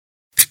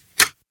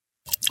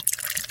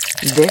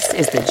This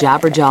is the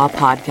Jabberjaw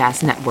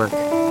Podcast Network.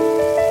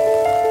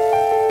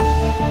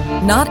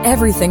 Not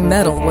everything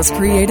metal was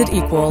created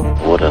equal.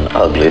 What an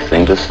ugly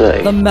thing to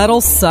say. The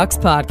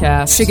MetalSucks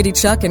podcast. Shiggity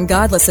Chuck and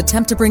Godless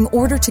attempt to bring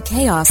order to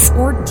chaos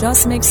or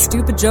just make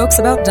stupid jokes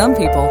about dumb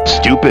people.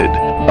 Stupid.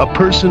 A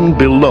person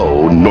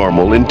below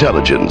normal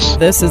intelligence.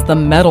 This is the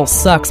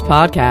MetalSucks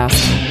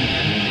podcast.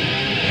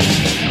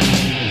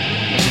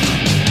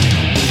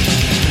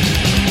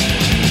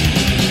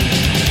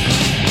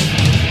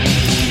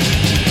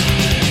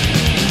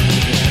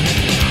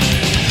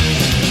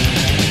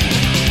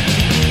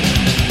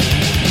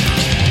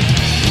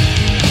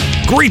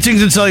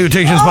 Greetings and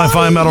salutations, my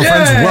fine metal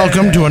friends.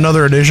 Welcome to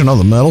another edition of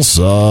the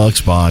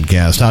MetalSucks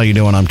podcast. How you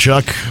doing? I'm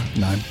Chuck.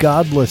 And I'm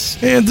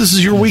Godless. And this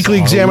is your weekly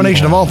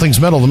examination of all things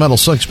metal, the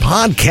MetalSucks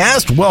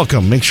podcast.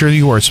 Welcome. Make sure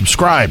you are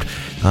subscribed.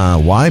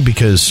 Why?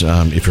 Because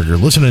if you're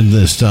listening to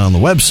this on the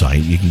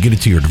website, you can get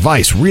it to your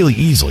device really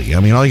easily.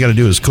 I mean, all you got to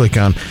do is click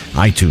on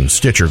iTunes,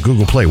 Stitcher,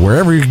 Google Play,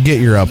 wherever you get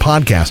your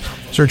podcast.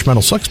 Search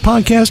MetalSucks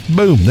podcast.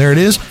 Boom. There it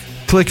is.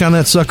 Click on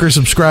that sucker,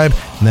 subscribe,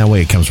 and that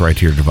way it comes right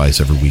to your device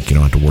every week. You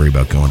don't have to worry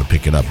about going to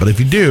pick it up. But if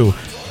you do,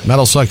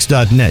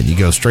 MetalSucks.net, you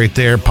go straight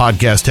there,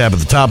 podcast tab at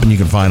the top, and you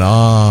can find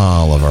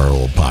all of our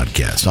old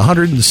podcasts.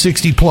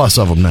 160 plus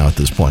of them now at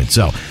this point.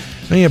 So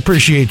I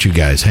appreciate you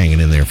guys hanging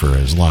in there for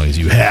as long as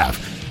you have.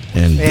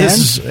 And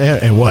this is,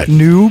 and what?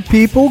 New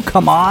people,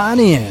 come on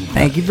in.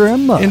 Thank you very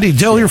much. Indeed.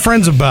 Tell your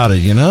friends about it,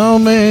 you know,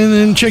 man,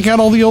 and check out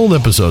all the old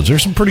episodes.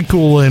 There's some pretty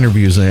cool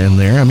interviews in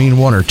there. I mean,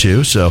 one or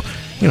two, so,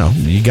 you know,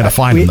 you got to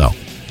find them, though.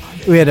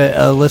 We had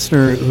a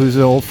listener who's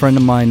an old friend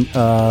of mine.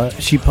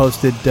 She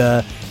posted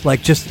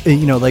like just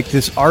like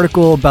this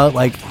article about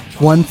like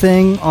one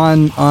thing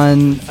on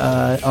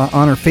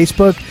her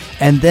Facebook,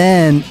 and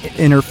then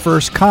in her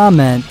first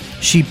comment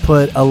she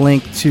put a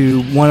link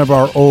to one of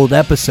our old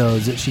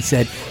episodes that she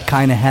said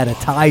kind of had a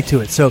tie to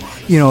it. So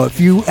if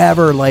you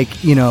ever like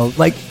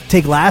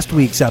take last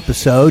week's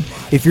episode,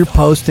 if you're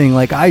posting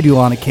like I do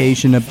on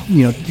occasion of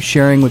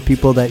sharing with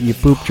people that you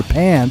pooped your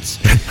pants,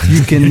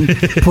 you can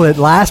put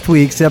last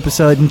week's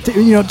episode and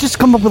just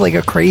come up with like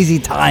a crazy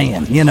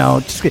tie-in,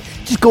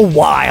 just go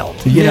wild,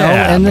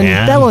 and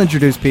then that'll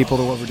introduce people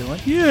to what we're doing.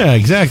 Yeah,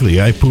 exactly.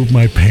 I pooped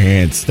my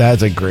pants.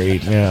 That's a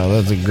great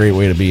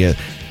way to be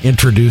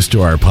introduced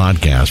to our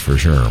podcast for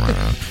sure. All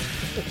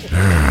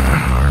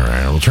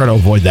right, we'll try to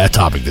avoid that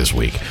topic this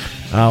week.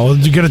 We're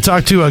going to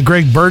talk to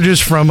Greg Burgess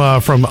from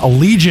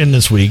Allegaeon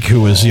this week,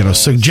 who was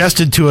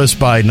suggested to us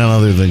by none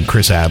other than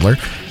Chris Adler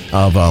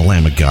of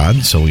Lamb of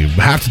God. So we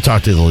have to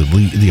talk to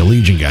the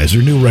Allegaeon guys.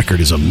 Their new record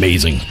is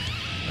amazing.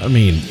 I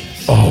mean,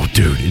 oh,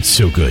 dude, it's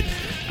so good.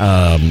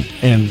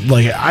 And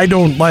like I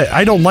don't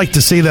like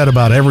to say that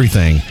about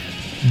everything,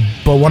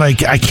 but when I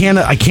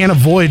can't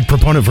avoid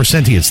Proponent for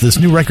Sentience. This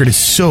new record is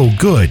so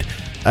good.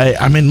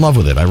 I'm in love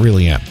with it. I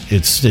really am.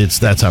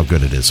 That's how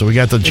good it is. So we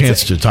got the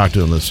chance to talk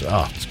to them.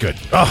 It's good.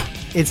 Oh,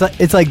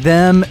 it's like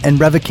them and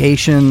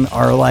Revocation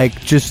are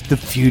like just the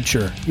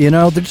future.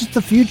 They're just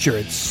the future.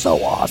 It's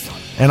so awesome.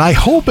 And I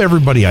hope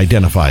everybody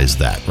identifies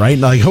that, right?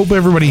 And I hope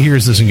everybody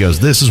hears this and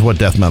goes, "This is what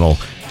death metal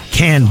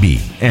can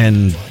be."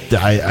 And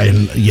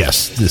yes.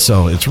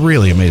 So it's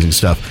really amazing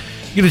stuff.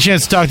 You get a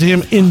chance to talk to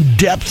him in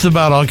depth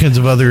about all kinds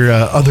of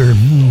other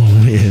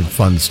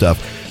fun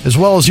stuff, as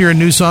well as hear a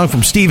new song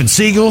from Steven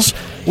Seagulls,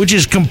 which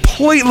is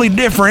completely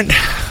different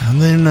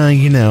than,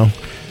 I'd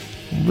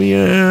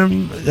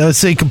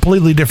say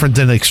completely different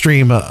than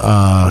extreme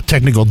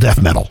technical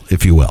death metal,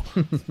 if you will.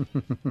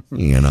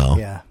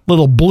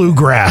 Little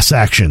bluegrass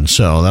action.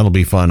 So that'll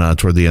be fun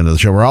toward the end of the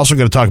show. We're also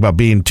going to talk about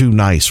being too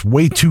nice,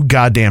 way too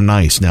goddamn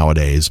nice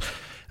nowadays,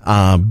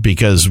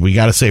 because we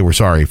got to say we're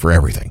sorry for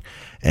everything.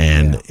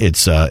 And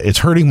it's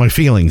hurting my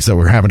feelings that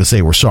we're having to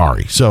say we're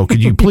sorry. So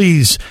could you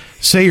please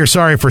say you're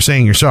sorry for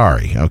saying you're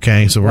sorry?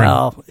 Okay.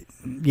 So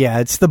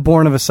it's the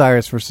Born of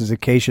Osiris versus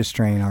Acacia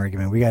strain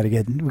argument. We got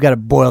to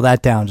boil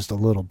that down just a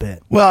little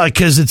bit. Well,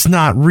 because it's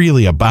not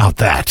really about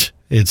that.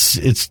 It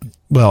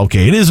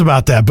is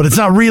about that, but it's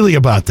not really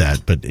about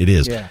that, but it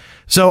is. Yeah.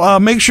 So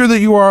make sure that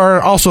you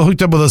are also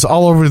hooked up with us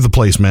all over the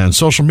place, man.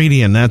 Social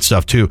media and that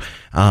stuff, too,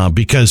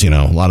 because, a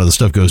lot of the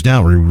stuff goes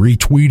down. We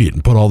retweet it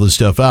and put all this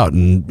stuff out.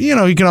 And, you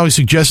can always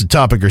suggest a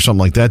topic or something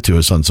like that to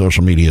us on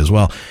social media as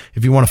well.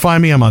 If you want to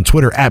find me, I'm on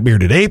Twitter,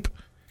 @BeardedApe.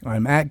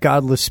 I'm at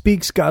Godless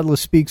Speaks. Godless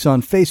Speaks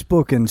on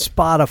Facebook and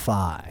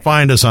Spotify.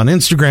 Find us on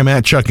Instagram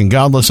at Chuck and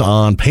Godless,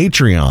 on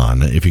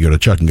Patreon. If you go to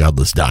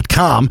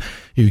chuckandgodless.com,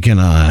 you can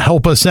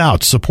help us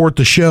out, support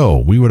the show.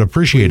 We would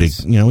appreciate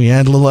it. We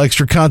add a little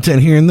extra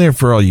content here and there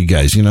for all you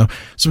guys,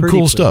 some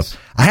cool stuff.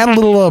 I had a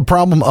little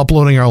problem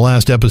uploading our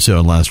last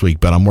episode last week,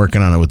 but I'm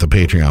working on it with the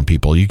Patreon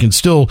people. You can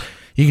still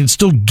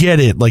get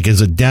it like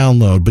as a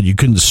download, but you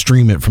couldn't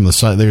stream it from the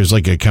site. There's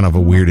like a kind of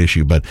a weird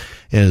issue, but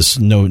it's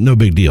no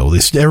big deal.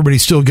 Everybody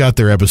still got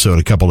their episode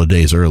a couple of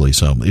days early.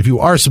 So if you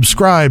are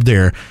subscribed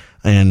there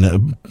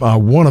and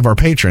one of our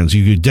patrons,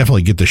 you could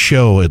definitely get the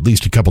show at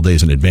least a couple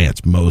days in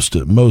advance,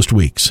 most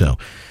weeks. So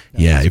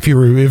Yeah, if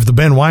the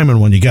Ben Wyman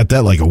one, you got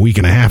that like a week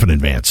and a half in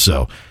advance.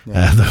 So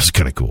that was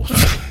kind of cool.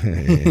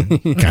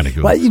 Kind of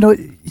cool. Well,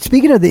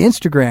 speaking of the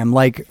Instagram,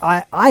 like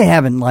I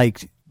haven't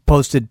like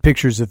posted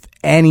pictures of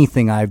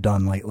anything I've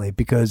done lately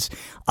because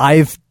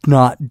I've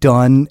not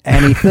done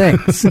anything.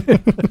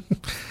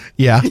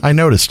 Yeah, I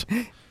noticed.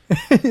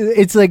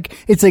 It's like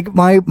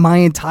my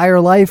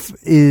entire life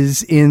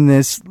is in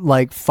this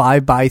like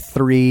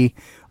 5x3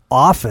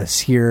 office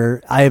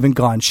here. I haven't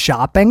gone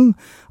shopping.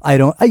 I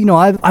don't,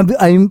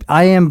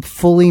 I am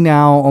fully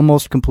now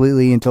almost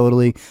completely and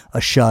totally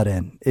a shut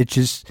in. It's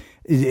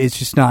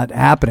just not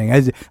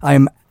happening.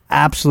 I'm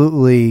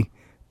absolutely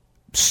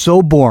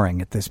so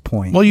boring at this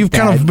point. Well, you've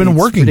kind of been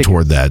working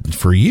toward that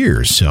for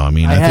years. So, I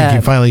mean, I think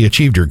you finally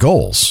achieved your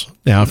goals.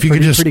 Now, if you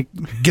could just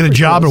get a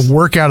job and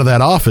work out of that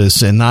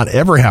office and not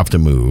ever have to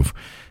move,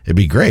 it'd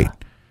be great.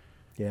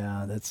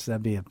 Yeah,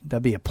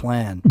 that'd be a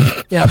plan.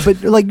 Yeah,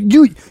 but like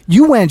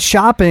you went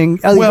shopping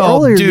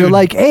earlier. Dude. You're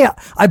like, hey,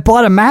 I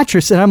bought a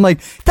mattress, and I'm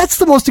like, that's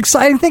the most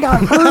exciting thing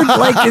I've heard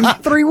like in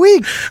 3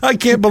 weeks. I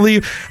can't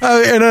believe,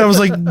 and I was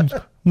like,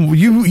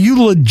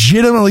 you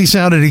legitimately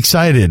sounded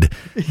excited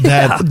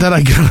that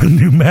I got a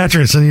new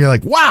mattress, and you're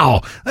like,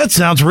 wow, that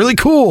sounds really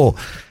cool.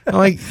 I'm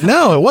like,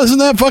 no, it wasn't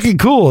that fucking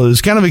cool. It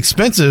was kind of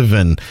expensive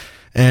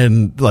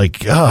and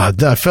like, I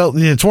felt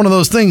it's one of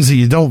those things that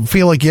you don't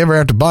feel like you ever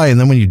have to buy, and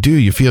then when you do,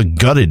 you feel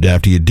gutted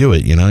after you do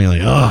it. You're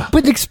like, oh.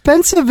 But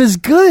expensive is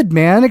good,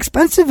 man.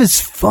 Expensive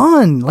is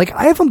fun. Like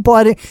I haven't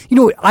bought it.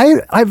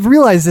 I've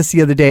realized this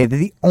the other day that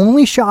the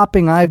only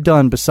shopping I've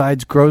done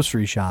besides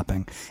grocery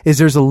shopping is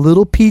there's a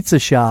little pizza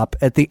shop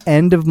at the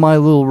end of my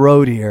little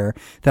road here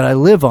that I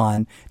live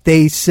on.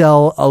 They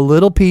sell a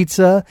little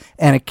pizza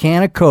and a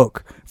can of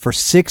Coke for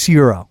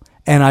 €6,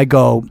 and I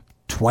go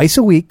twice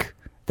a week.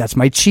 That's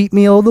my cheat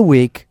meal of the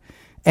week.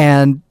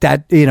 And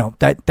that's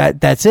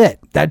it.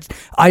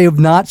 I have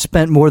not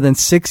spent more than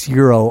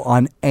 €6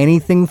 on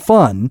anything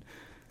fun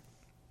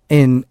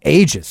in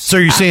ages. So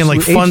you're saying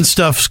like fun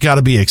stuff's got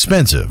to be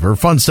expensive, or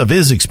fun stuff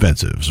is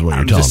expensive is what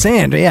you're telling me. I'm just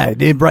saying,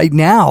 yeah, right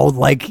now,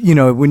 like,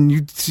 when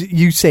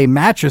you say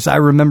mattress, I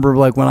remember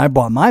like when I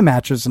bought my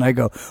mattress and I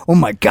go, oh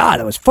my God,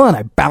 it was fun.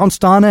 I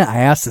bounced on it. I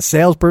asked the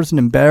salesperson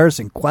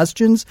embarrassing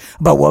questions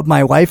about what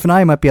my wife and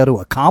I might be able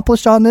to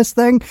accomplish on this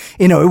thing.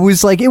 It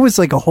was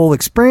like a whole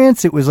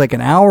experience. It was like an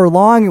hour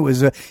long.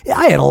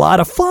 I had a lot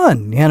of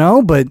fun,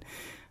 but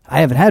I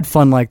haven't had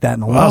fun like that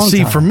in a long time. Well,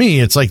 see, for me,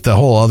 it's like the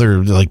whole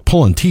other, like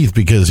pulling teeth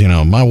because,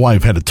 my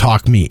wife had to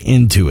talk me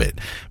into it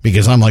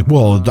because I'm like,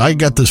 well, I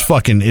got this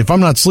fucking, if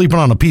I'm not sleeping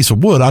on a piece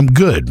of wood, I'm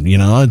good.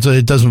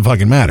 It doesn't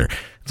fucking matter.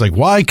 It's like,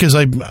 why? Because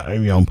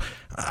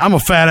I'm a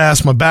fat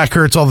ass. My back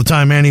hurts all the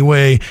time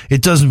anyway.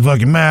 It doesn't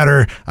fucking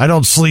matter. I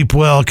don't sleep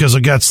well because I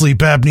got sleep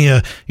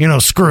apnea.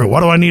 Screw it. Why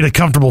do I need a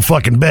comfortable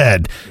fucking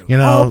bed?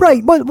 Oh,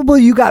 right. Well,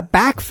 you got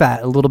back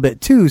fat a little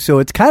bit too, so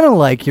it's kind of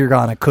like you're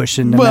on a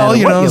cushion.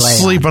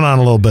 Sleeping on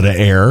a little bit of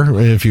air,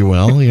 if you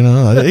will.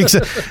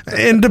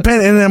 And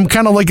I'm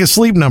kind of like a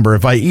sleep number.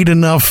 If I eat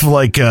enough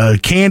like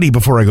candy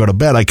before I go to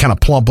bed, I kind of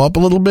plump up a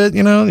little bit.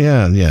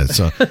 Yeah.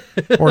 So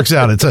it works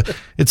out.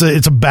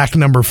 It's a back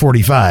number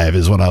 45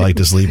 is what I like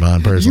to sleep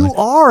on. Personally. You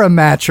are a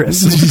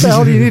mattress. What the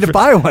hell do you need to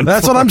buy one?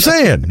 That's what I'm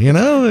saying.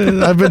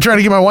 I've been trying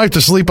to get my wife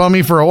to sleep on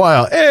me for a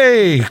while.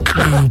 Hey.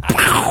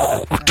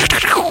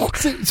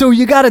 So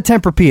you got a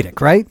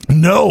Tempur-Pedic, right?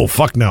 No,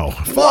 fuck no.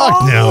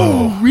 Fuck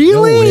no.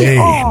 Really?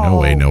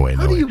 No way.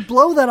 How do you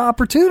blow that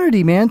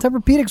opportunity, man?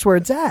 Tempur-Pedic's where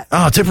it's at.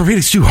 Oh,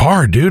 Tempur-Pedic's too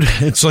hard, dude.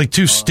 It's like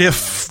too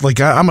stiff. Like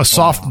I'm a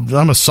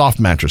soft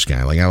mattress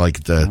guy. Like I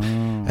like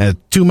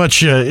too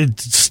much. It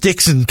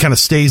sticks and kind of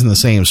stays in the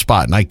same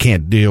spot, and I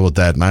can't deal with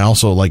that. And I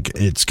also like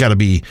it's got to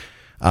be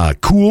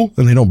cool,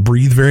 and they don't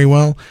breathe very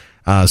well.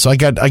 So I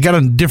got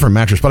a different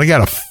mattress, but I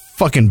got a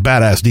fucking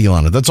badass deal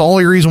on it. That's the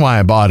only reason why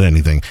I bought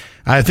anything.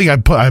 I think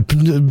I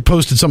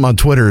posted something on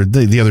Twitter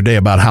the other day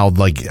about how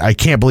like I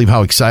can't believe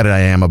how excited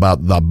I am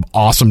about the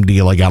awesome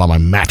deal I got on my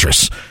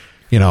mattress.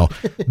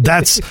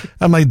 That's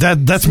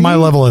my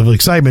level of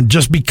excitement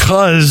just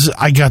because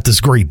I got this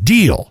great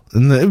deal.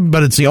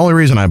 But it's the only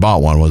reason I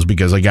bought one was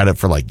because I got it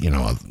for like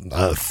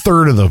a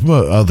third of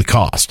the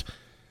cost.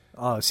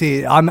 Oh,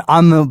 see, I'm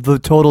of the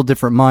total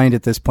different mind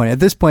at this point. At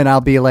this point,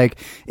 I'll be like,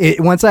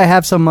 once I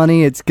have some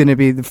money, it's going to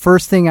be the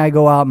first thing I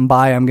go out and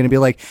buy. I'm going to be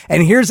like,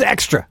 and here's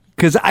extra.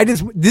 Because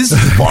this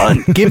is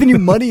fun. Giving you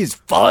money is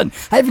fun.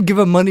 I haven't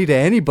given money to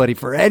anybody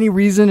for any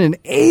reason in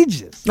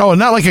ages. Oh,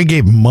 not like I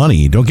gave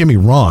money. Don't get me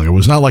wrong. It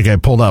was not like I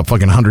pulled out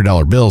fucking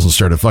 $100 bills and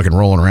started fucking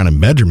rolling around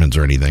in Benjamins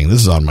or anything. This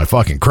is on my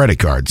fucking credit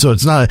card. So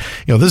it's not,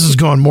 this is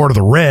going more to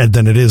the red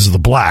than it is the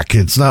black.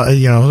 It's not, what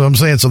I'm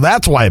saying? So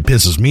that's why it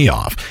pisses me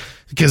off.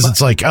 Because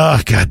it's like, oh,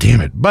 God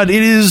damn it. But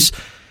it is,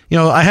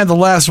 I had the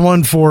last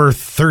one for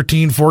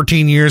 13,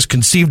 14 years,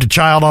 conceived a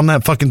child on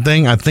that fucking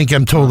thing. I think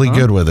I'm totally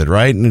good with it,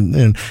 right?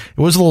 And it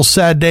was a little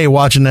sad day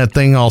watching that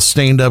thing all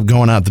stained up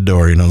going out the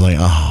door. Like,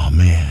 oh,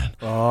 man.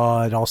 Oh,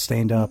 it all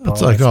stained up.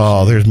 It's like,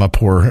 oh, there's my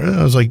poor.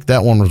 I was like,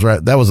 that one was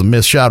right. That was a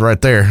missed shot right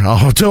there.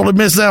 Oh, totally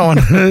missed that one.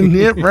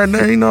 Yep, right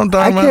there. You know what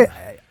I'm talking about.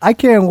 I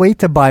can't wait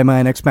to buy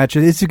my next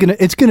mattress.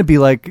 It's gonna be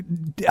like,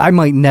 I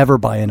might never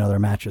buy another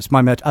mattress.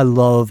 I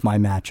love my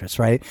mattress,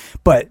 right?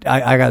 But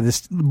I got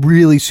this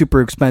really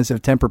super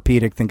expensive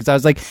Tempur-Pedic thing because I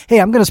was like, hey,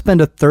 I'm gonna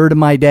spend a third of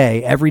my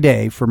day every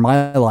day for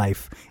my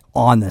life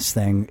on this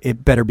thing.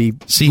 It better be.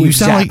 See, you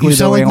sound like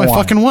my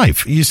fucking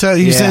wife. You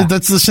said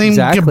that's the same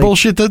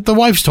bullshit that the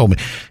wife's told me.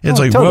 It's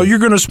like, totally. Well, you're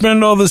going to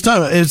spend all this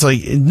time. It's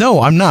like,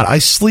 no, I'm not. I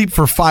sleep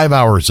for 5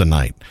 hours a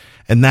night,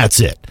 and that's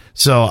it.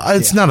 So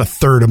it's not a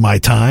third of my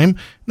time.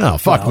 No,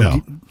 fuck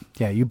no.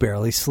 You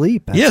barely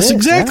sleep. That's yes, it.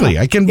 exactly.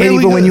 Yeah. I can barely.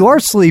 Even when you are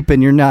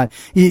sleeping, you're not.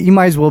 You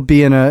might as well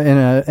be in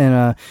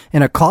a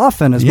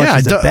coffin as much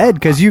as a bed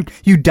because you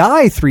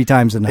die 3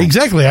 times a night.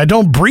 Exactly. I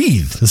don't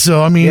breathe.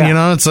 So I mean,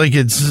 it's like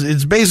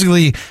it's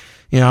basically,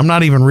 I'm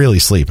not even really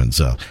sleeping.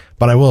 So,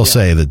 but I will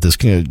say that this,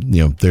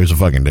 there's a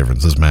fucking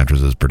difference. This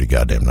mattress is pretty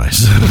goddamn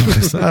nice.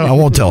 I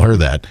won't tell her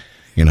that.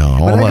 When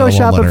I go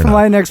shopping for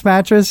my next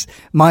mattress,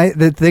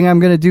 the thing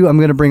I'm going to do, I'm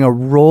going to bring a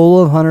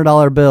roll of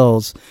 $100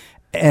 bills.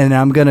 And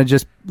I'm going to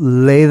just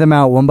lay them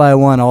out one by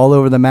one all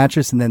over the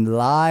mattress and then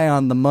lie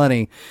on the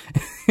money.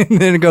 And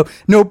then go,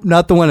 nope,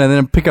 not the one. And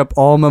then pick up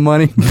all my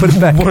money, put it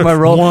back in my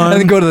roll,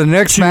 and then go to the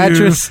next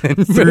mattress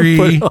and 3,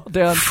 put it all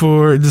down.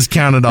 4, just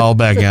count it all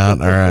back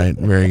out. All right,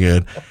 very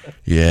good.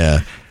 Yeah.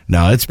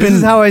 No, this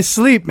is how I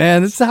sleep,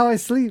 man. This is how I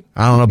sleep.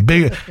 I don't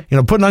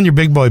know. Putting on your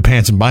big boy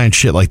pants and buying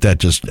shit like that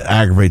just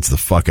aggravates the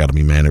fuck out of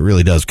me, man. It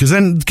really does. Because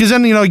then,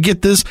 I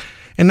get this,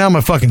 and now my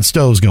fucking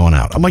stove's going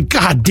out. I'm like,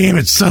 God damn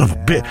it, son of a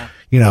bitch.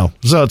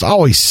 So it's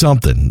always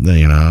something,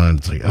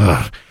 it's like,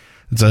 ugh.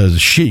 It's a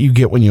shit you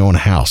get when you own a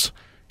house.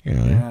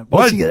 Yeah.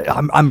 Well, see,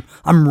 I'm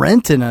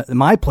renting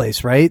my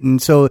place, right? And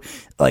so,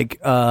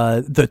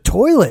 the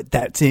toilet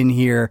that's in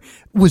here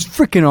was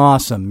freaking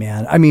awesome,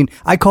 man. I mean,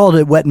 I called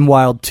it Wet and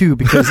Wild too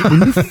because when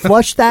you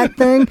flush that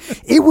thing,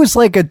 it was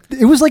like a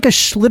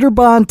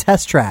Schlitterbahn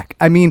test track.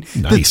 I mean,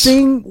 nice. The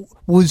thing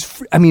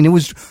was, it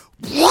was.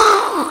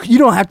 You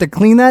don't have to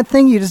clean that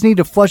thing. You just need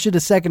to flush it a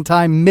second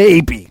time,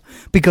 maybe,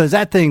 because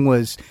that thing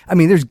was,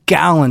 there's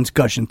gallons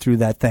gushing through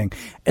that thing.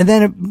 And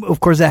then, of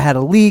course, that had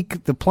a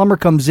leak. The plumber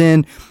comes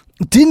in,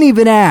 didn't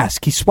even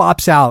ask. He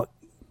swaps out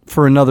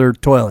for another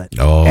toilet.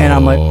 Oh, and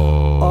I'm like,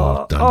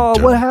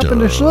 what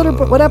happened to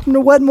Schlitter? What happened to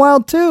Wet and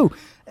Wild 2?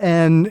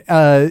 And,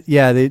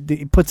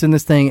 he puts in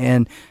this thing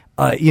and,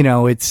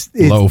 it's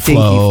low dinky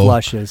flow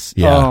flushes.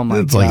 Yeah. Oh my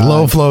God. It's like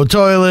low flow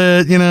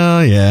toilet,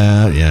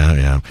 yeah.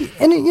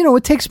 And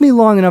it takes me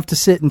long enough to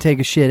sit and take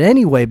a shit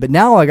anyway, but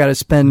now I got to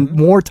spend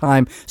more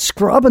time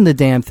scrubbing the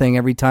damn thing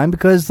every time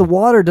because the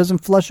water doesn't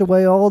flush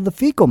away all of the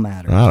fecal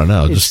matter. I don't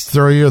know. Just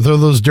throw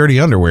those dirty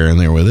underwear in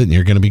there with it and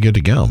you're going to be good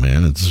to go,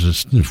 man. It's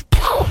just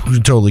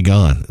totally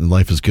gone.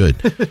 Life is good.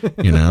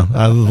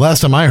 The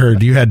last time I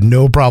heard you had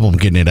no problem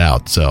getting it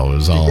out. So it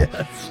was all,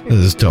 it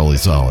was totally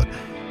solid.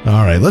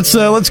 All right, let's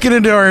get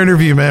into our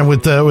interview, man,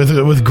 with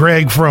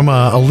Greg from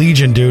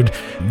Allegaeon, dude.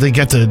 They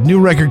got the new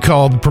record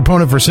called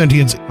Proponent for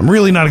Sentience. I'm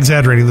really not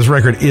exaggerating. This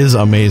record is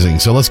amazing.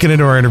 So let's get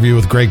into our interview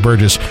with Greg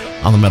Burgess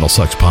on the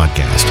MetalSucks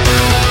podcast.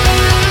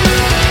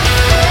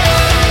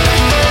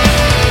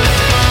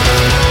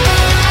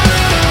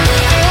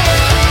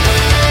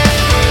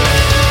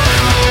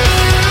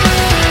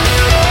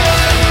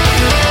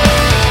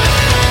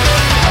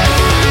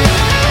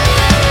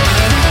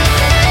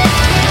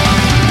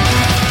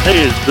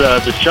 Hey, is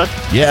this Chuck?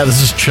 Yeah,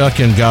 this is Chuck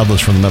and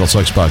Godless from the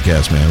MetalSucks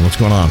podcast, man. What's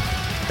going on?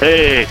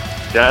 Hey,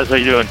 guys, how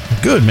you doing?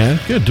 Good, man.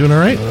 Good. Doing all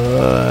right?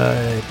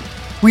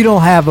 We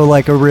don't have a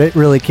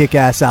really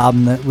kick-ass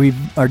album that we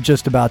are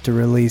just about to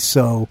release,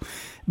 so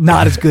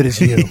not as good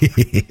as you.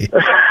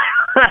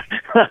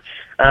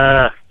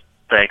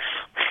 Thanks.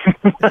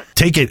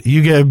 Take it.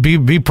 You gotta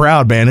be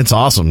proud, man. It's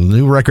awesome. The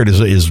new record is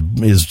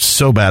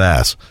so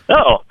badass.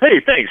 Oh, hey,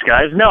 thanks,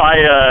 guys. No,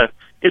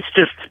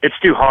 it's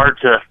too hard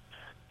to.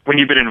 When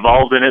you've been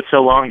involved in it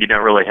so long, you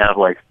don't really have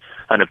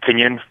an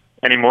opinion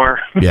anymore.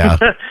 Yeah.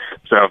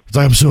 So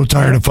I'm so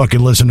tired of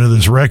fucking listening to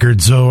this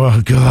record. So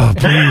God,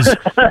 please.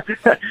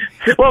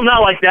 Well,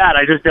 not like that.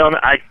 I just don't.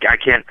 I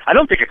can't. I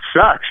don't think it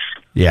sucks.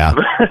 Yeah.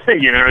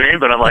 You know what I mean?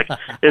 But I'm like,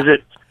 is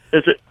it?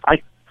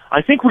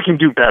 I think we can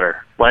do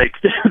better.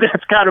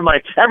 That's kind of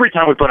my. Every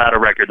time we put out a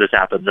record, this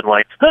happens.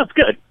 And that's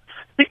good.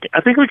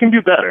 I think we can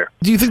do better.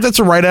 Do you think that's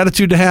the right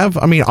attitude to have?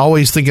 I mean,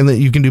 always thinking that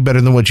you can do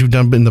better than what you've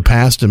done in the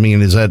past. I mean,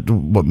 is that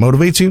what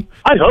motivates you?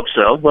 I hope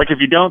so.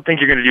 If you don't think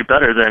you're going to do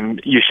better, then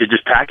you should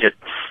just pack it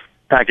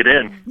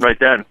in right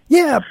then.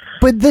 Yeah,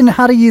 but then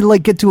how do you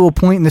get to a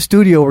point in the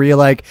studio where you're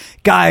like,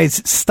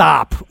 guys,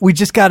 stop. We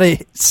just got to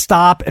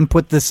stop and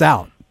put this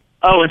out.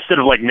 Oh, instead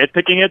of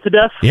nitpicking it to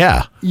death?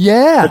 Yeah.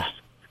 Yeah.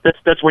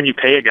 That's when you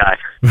pay a guy.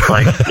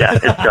 Yeah,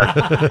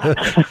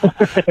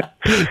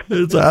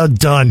 it's done. It's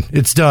done.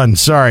 It's done.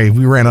 Sorry,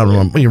 we ran out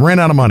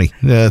of money.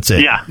 That's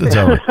it. Yeah, it's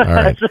over. All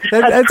right.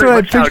 That's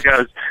what how it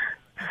goes.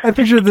 I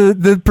picture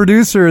the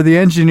producer or the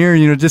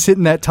engineer, just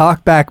hitting that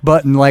talk back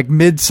button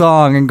mid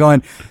song and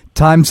going,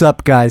 "Time's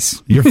up,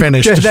 guys. You're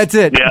finished." That's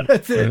it. Yeah,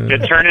 that's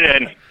it. Turn it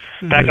in.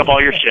 Pack up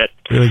all your shit.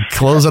 Really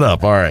close it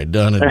up. All right,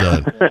 done and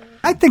done.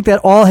 I think that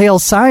All Hail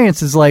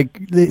Science is like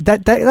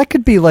that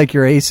could be like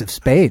your ace of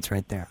spades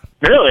right there.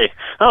 Really?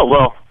 Oh,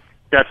 well,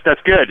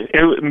 that's good.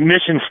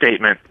 Mission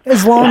statement.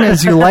 As long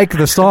as you like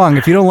the song.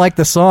 If you don't like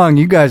the song,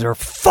 you guys are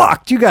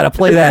fucked. You got to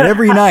play that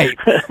every night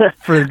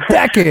for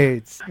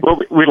decades. Well,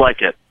 we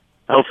like it.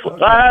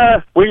 Hopefully.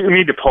 We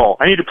need to poll.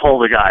 I need to poll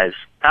the guys.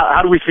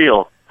 How do we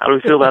feel? How do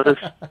we feel about this?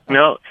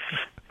 No,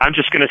 I'm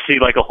just going to see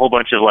like a whole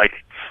bunch of like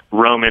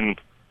Roman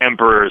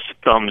emperors'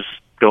 thumbs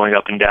going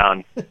up and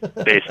down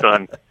based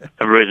on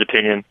everybody's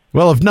opinion.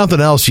 Well, if nothing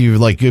else,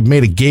 you've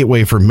made a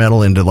gateway for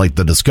metal into like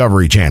the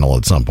Discovery Channel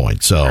at some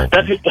point. So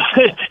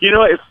you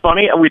know, it's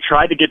funny. We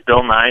tried to get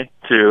Bill Nye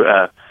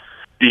to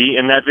be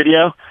in that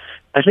video.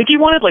 I think he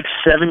wanted like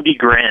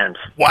 $70,000.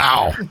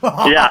 wow.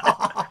 Yeah,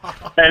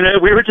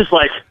 and we were just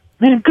like,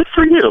 man, good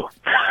for you.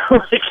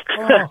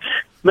 Like,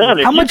 man,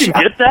 if you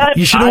can get that,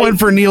 you should have went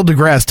for Neil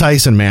deGrasse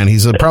Tyson, man.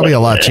 He's probably a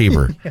lot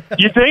cheaper.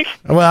 You think?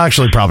 Well,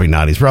 actually, probably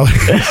not. He's probably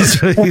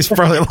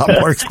a lot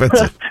more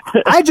expensive.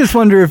 I just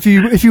wonder if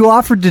you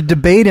offered to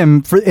debate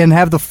him and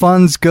have the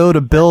funds go to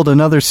build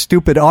another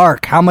stupid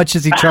ark, how much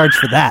does he charge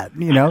for that?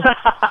 You know?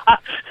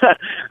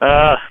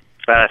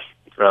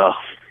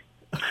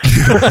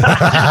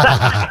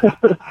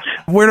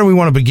 Where do we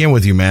want to begin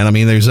with you, man? I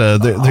mean, let's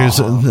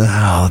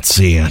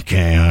see.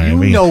 Okay, all right.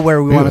 You know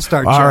where we want to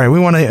start. All right, we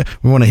want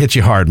to hit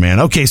you hard,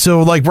 man. Okay,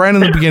 so like right in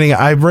the beginning,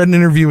 I read an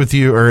interview with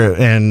you, or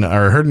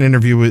heard an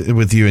interview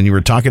with you, and you were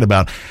talking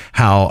about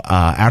how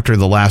after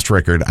the last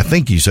record, I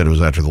think you said it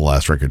was after the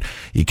last record,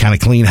 you kind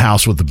of cleaned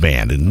house with the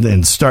band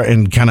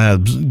and kind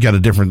of got a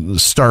different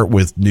start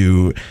with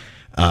new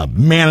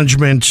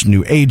management,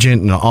 new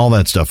agent, and all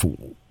that stuff.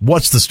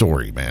 What's the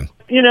story, man?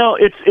 You know,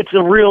 it's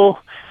a real.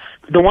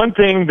 The one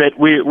thing that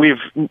we've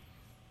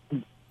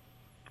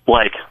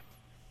like,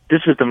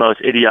 this is the most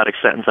idiotic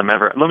sentence I'm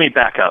ever. Let me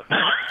back up.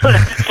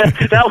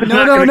 That was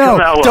not gonna come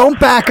out well. Don't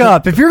back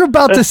up. If you're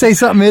about to say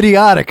something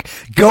idiotic,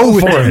 go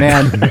with it,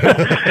 man.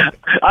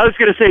 I was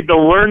going to say the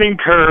learning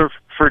curve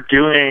for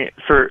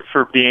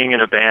being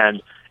in a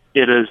band,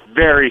 it is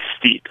very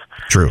steep.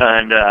 True.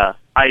 And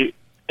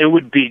it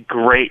would be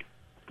great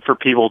for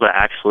people to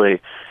actually.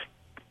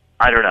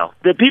 I don't know.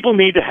 The people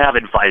need to have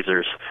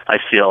advisors, I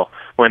feel,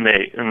 when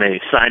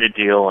they sign a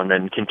deal and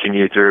then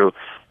continue through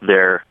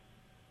their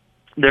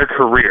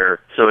career,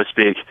 so to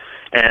speak.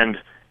 And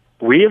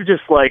we have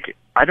just like,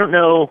 I don't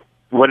know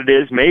what it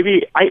is.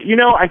 Maybe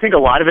I think a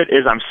lot of it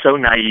is I'm so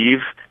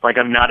naive, like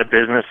I'm not a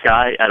business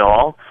guy at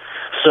all.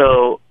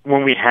 So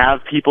when we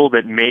have people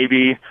that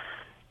maybe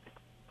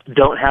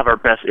don't have our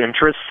best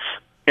interests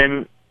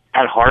at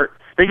heart,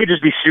 they could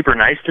just be super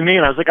nice to me,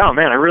 and I was like, "Oh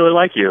man, I really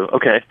like you."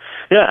 Okay,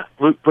 yeah,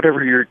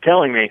 whatever you're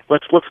telling me,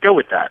 let's go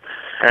with that.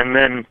 And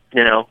then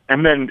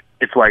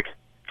it's like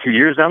 2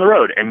 years down the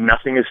road, and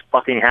nothing has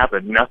fucking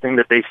happened. Nothing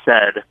that they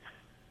said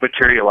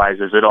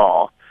materializes at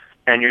all.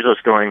 And you're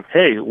just going,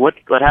 "Hey, what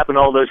happened to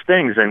all those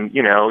things?" And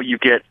you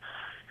get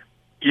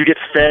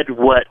fed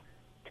what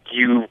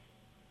you.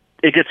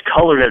 It gets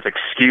colored as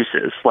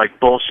excuses, like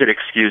bullshit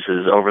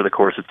excuses over the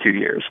course of 2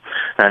 years.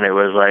 And it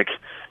was like,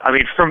 I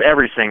mean, from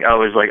everything, I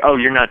was like, oh,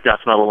 you're not death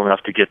metal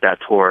enough to get that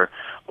tour,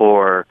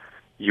 or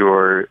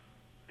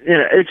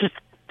it's just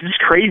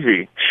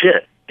crazy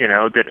shit,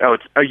 that,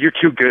 you're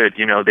too good,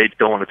 they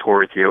don't want to tour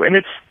with you. And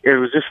it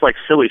was just like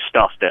silly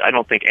stuff that I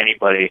don't think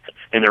anybody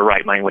in their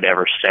right mind would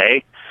ever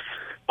say.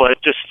 But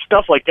just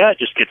stuff like that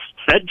just gets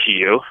fed to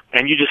you,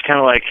 and you just kind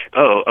of like,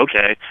 oh,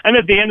 okay. And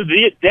at the end of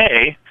the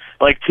day,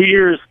 like 2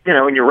 years,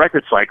 in your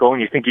record cycle,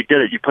 and you think you did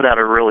it, you put out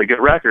a really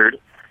good record,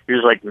 you're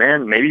just like,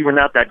 man, maybe we're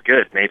not that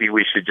good. Maybe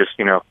we should just,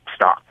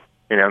 stop.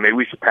 Maybe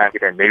we should pack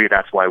it in. Maybe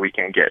that's why we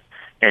can't get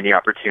any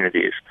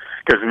opportunities,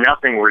 because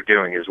nothing we're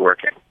doing is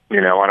working,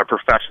 on a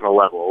professional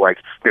level. Like,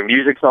 the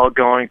music's all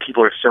going,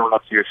 people are showing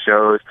up to your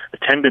shows,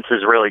 attendance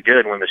is really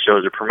good when the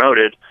shows are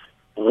promoted.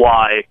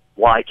 Why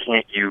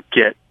can't you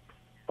get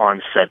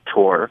on said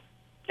tour?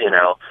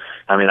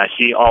 I mean, I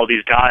see all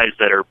these guys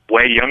that are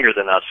way younger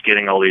than us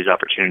getting all these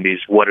opportunities.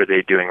 What are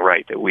they doing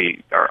right that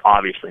we are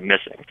obviously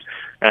missing?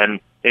 And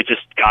it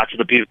just got to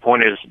the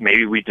point is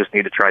maybe we just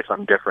need to try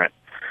something different.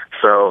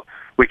 So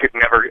we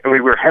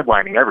were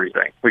headlining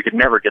everything. We could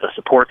never get a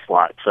support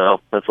slot.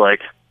 So it's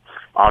like,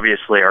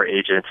 obviously our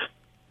agent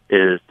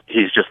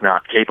he's just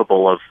not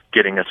capable of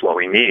getting us what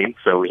we need.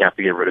 So we have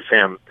to get rid of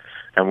him.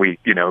 And we,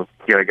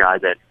 get a guy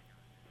that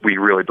we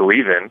really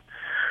believe in.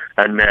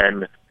 And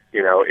then,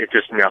 it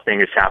just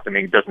nothing is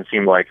happening. It doesn't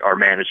seem like our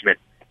management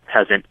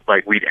hasn't,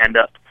 like, we'd end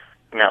up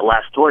in that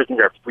last tour, I think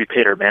we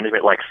paid our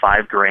management like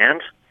 $5,000.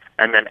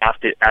 And then at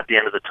the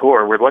end of the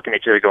tour, we're looking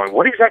at each other going,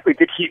 what exactly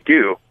did he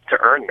do to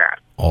earn that?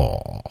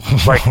 Oh.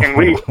 And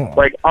we,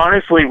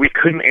 honestly, we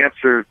couldn't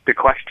answer the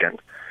question.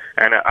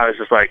 And I was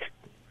just like,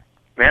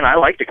 man, I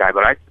like the guy,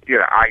 but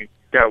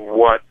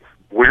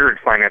we're in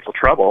financial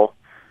trouble.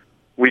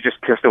 We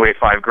just pissed away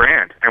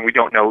 $5,000, and we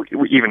don't know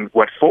even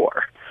what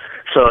for.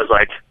 So I was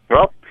like,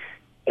 well,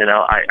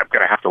 I'm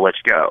going to have to let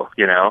you go,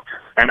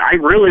 And I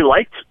really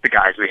liked the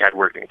guys we had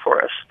working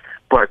for us.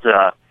 But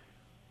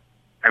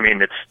I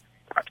mean,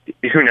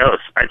 who knows?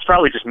 It's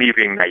probably just me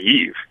being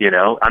naive,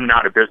 I'm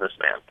not a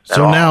businessman.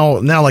 So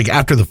now, like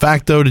after the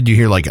fact, though, did you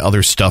hear like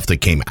other stuff that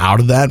came out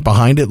of that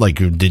behind it? Like,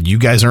 did you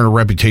guys earn a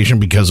reputation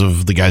because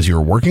of the guys you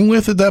were working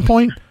with at that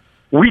point?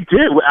 We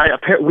did.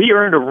 We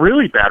earned a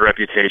really bad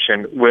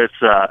reputation with,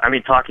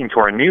 talking to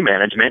our new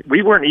management.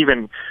 We weren't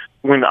even,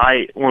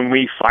 when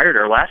we fired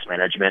our last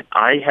management,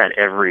 I had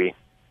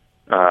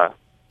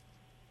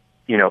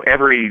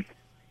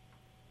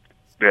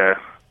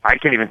I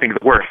can't even think of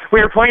the word.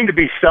 We were planning to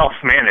be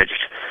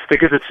self-managed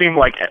because it seemed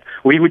like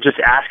we would just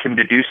ask him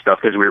to do stuff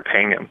because we were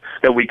paying him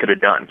that we could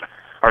have done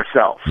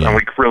ourselves. Yeah. And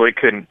we really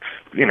couldn't,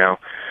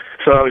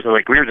 So I was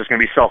like, we were just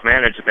going to be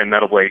self-managed, and then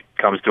Metal Blade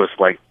comes to us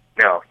like,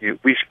 no,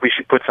 we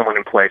should put someone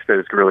in place that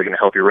is really going to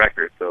help your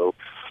record. So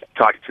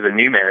talking to the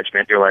new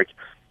management, you're like,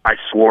 I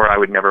swore I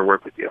would never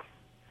work with you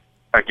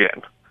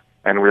again.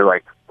 And we're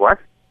like, what?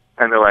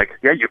 And they're like,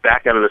 yeah, you're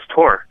back out of this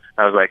tour.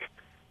 I was like,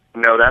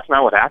 no, that's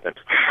not what happened.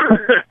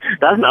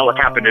 That's not what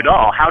happened at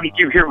all. How did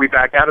you hear we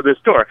back out of this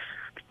tour?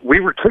 We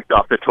were kicked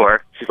off the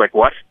tour. She's like,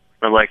 what?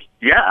 And I'm like,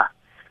 yeah,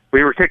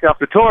 we were kicked off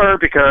the tour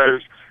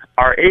because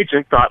our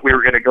agent thought we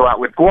were going to go out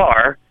with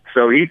Guar.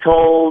 So he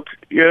told,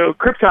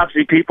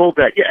 Cryptopsy people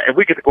that, yeah, if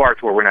we get the Guar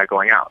tour, we're not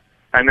going out.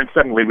 And then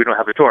suddenly we don't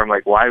have the tour. I'm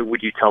like, why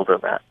would you tell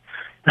them that?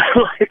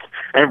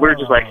 And we're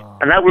just like,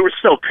 we were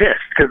so pissed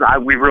because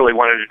we really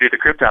wanted to do the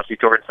Cryptopsy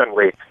tour, and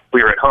suddenly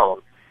we were at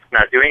home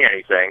not doing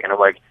anything. And I'm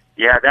like,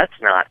 yeah, that's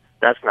not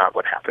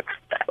what happened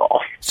at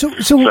all. So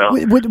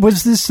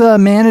was this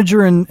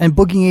manager and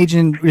booking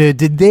agent,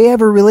 did they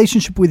have a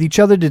relationship with each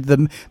other? Did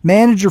the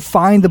manager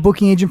find the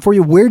booking agent for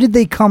you? Where did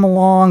they come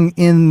along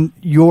in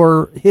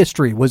your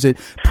history? Was it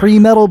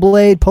pre-Metal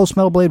Blade,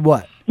 post-Metal Blade,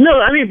 what? No,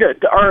 I mean,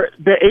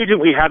 the agent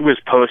we had was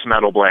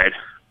post-Metal Blade.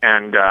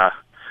 And,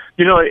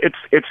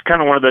 it's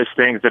kind of one of those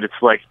things that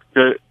it's like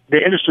the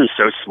industry is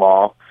so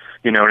small,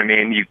 you know what I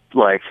mean?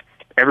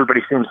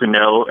 Everybody seems to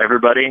know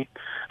everybody.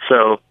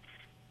 So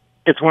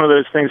it's one of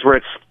those things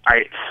where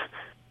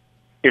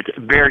it's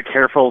very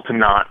careful to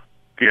not,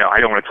 I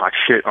don't want to talk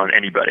shit on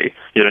anybody,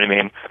 you know what I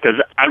mean?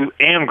 Because I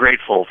am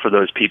grateful for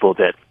those people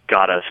that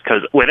got us,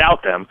 because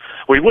without them,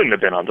 we wouldn't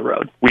have been on the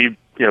road. We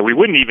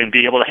wouldn't even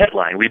be able to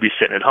headline. We'd be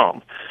sitting at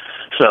home.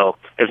 So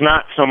it's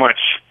not so much,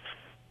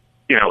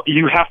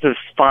 you have to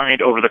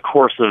find over the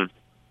course of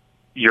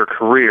your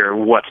career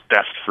what's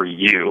best for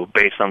you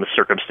based on the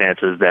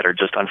circumstances that are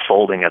just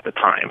unfolding at the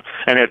time.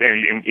 And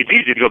it's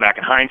easy to go back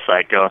in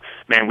hindsight, go,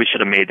 man, we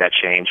should have made that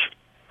change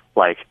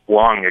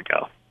long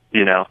ago,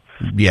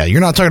 Yeah,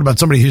 you're not talking about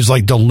somebody who's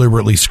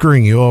deliberately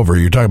screwing you over.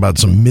 You're talking about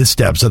some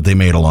missteps that they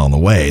made along the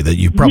way that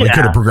you probably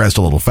could have progressed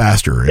a little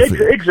faster.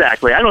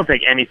 Exactly. I don't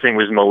think anything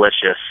was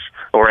malicious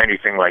or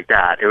anything like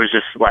that. It was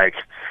just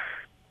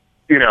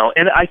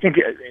and I think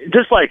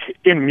just like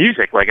in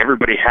music,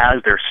 everybody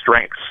has their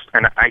strengths.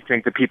 And I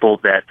think the people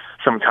that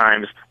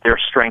sometimes their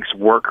strengths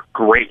work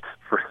great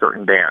for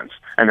certain bands,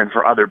 and then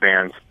for other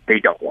bands, they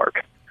don't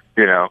work,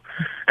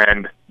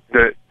 and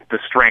the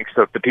strengths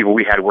of the people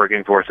we had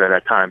working for us at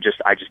that time,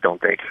 I just don't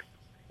think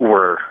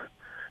were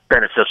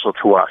beneficial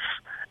to us.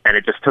 And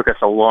it just took us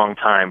a long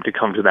time to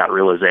come to that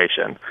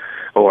realization,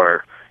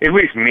 or at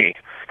least me,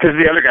 because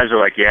the other guys are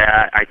like,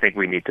 yeah, I think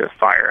we need to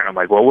fire. And I'm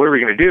like, well, what are we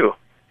going to do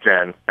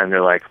then? And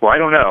they're like, well, I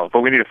don't know,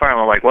 but we need to fire him.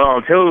 I'm like, well,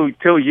 until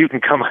we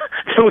can come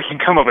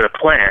up with a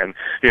plan,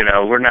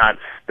 we're not,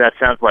 that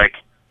sounds like,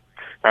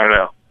 I don't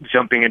know,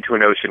 jumping into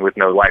an ocean with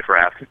no life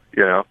raft,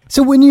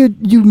 So when you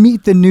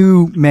meet the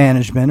new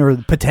management or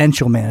the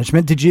potential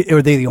management,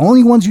 are they the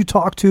only ones you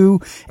talk to?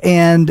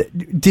 And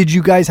did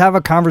you guys have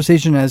a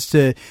conversation as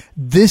to,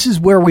 this is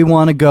where we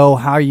want to go,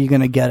 how are you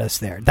going to get us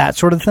there? That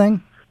sort of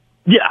thing?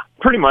 Yeah,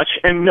 pretty much.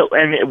 And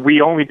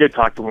we only did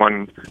talk to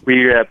one.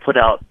 We put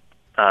out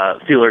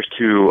feelers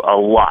to a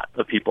lot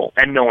of people,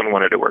 and no one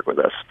wanted to work with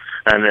us.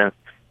 And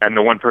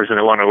the one person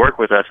that wanted to work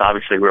with us,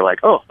 obviously, we were like,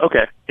 oh,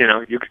 okay.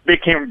 They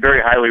came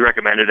very highly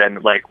recommended,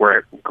 and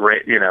we're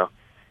great.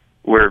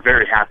 We're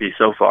very happy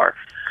so far.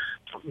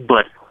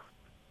 But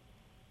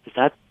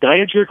did I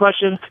answer your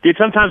question? Dude,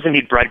 sometimes I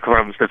need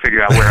breadcrumbs to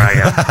figure out where I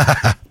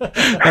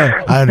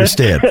am. I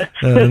understand.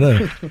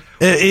 No.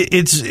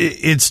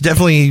 It's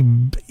definitely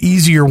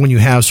easier when you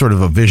have sort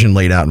of a vision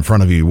laid out in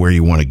front of you where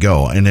you want to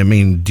go. And I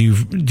mean, do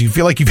you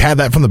feel like you've had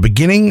that from the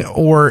beginning,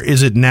 or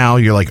is it now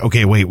you're like,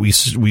 okay, wait, we've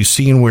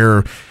seen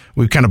where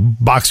we've kind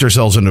of boxed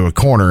ourselves into a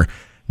corner.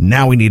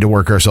 Now we need to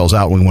work ourselves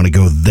out. And we want to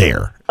go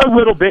there. A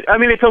little bit. I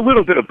mean, it's a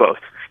little bit of both.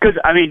 Because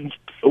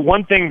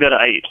one thing that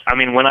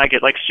when I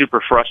get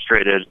super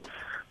frustrated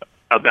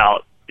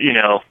about,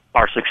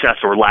 our success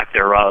or lack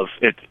thereof,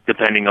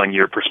 depending on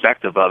your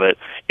perspective of it,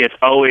 it's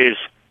always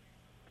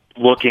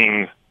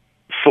looking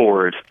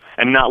forward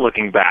and not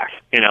looking back.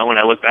 When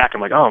I look back,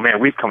 I'm like, oh man,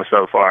 we've come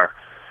so far,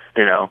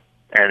 and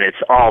it's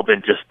all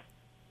been just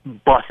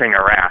busting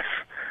our ass.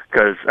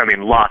 Because,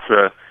 lots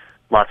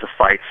of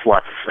fights,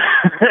 lots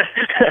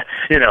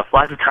of,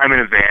 lots of time in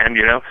a van,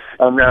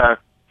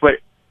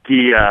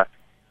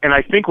 and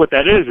I think what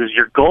that is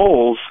your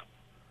goals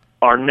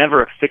are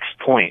never a fixed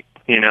point.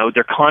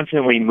 They're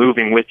constantly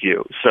moving with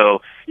you.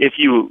 So if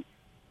you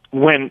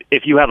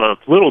have a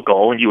little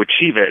goal and you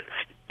achieve it,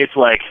 it's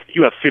like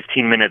you have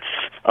 15 minutes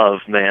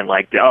of,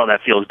 oh, that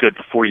feels good,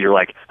 before you're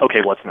like,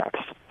 okay, what's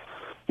next?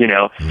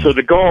 So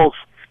the goals,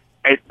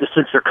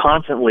 since they're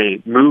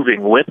constantly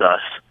moving with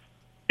us,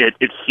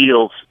 it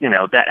feels,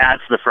 that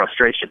adds to the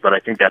frustration. But I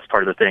think that's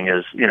part of the thing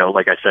is,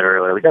 like I said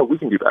earlier, like, oh, we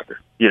can do better,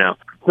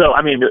 So,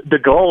 I mean, the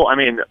goal,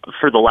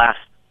 for the last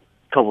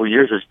couple of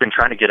years has been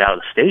trying to get out of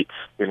the States,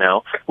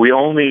 We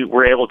only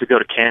were able to go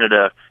to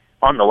Canada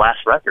on the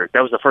last record.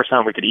 That was the first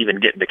time we could even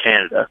get into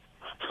Canada.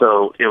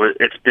 So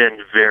it's been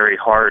very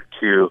hard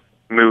to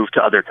move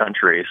to other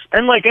countries.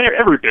 And like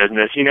every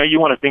business, you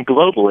want to think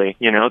globally,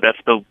 that's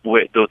the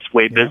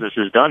way business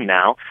is done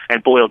now,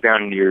 and boiled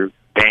down into your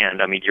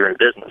band. You're in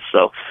business.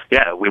 So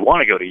yeah, we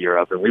want to go to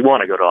Europe, and we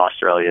want to go to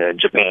Australia and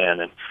Japan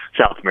and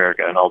South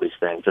America and all these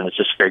things. And it's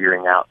just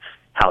figuring out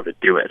how to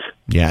do it.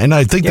 Yeah, and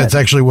I think that's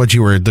actually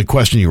the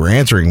question you were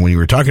answering when you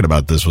were talking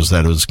about this, was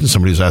that it was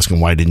somebody was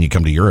asking, why didn't you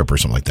come to Europe or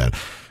something like that?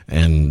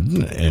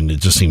 And it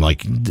just seemed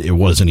like it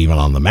wasn't even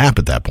on the map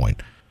at that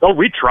point. Oh,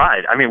 we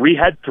tried. We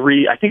had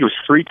 3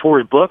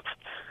 tours booked,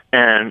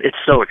 and it's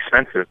so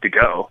expensive to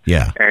go.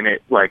 Yeah. And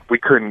we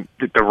couldn't,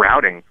 the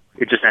routing,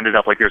 it just ended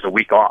up like there's a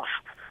week off.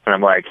 And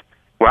I'm like,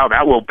 wow,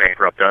 that will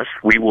bankrupt us.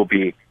 We will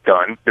be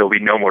done. There'll be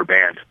no more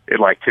band.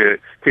 To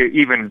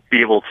even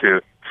be able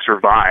to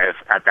survive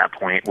at that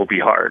point will be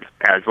hard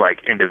as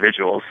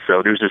individuals.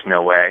 So there's just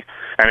no way.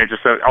 And it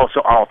just,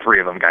 also all 3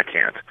 of them got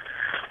canned.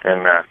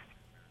 And,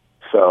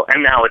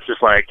 and now it's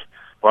just like,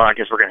 well, I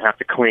guess we're going to have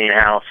to clean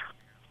house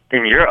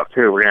in Europe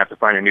too. We're going to have to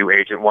find a new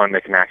agent, one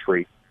that can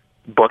actually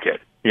book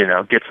it,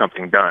 get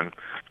something done.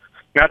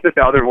 Not that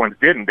the other ones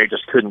didn't, they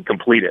just couldn't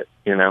complete it,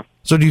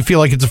 So do you feel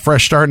like it's a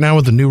fresh start now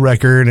with the new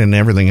record and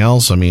everything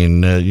else?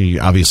 You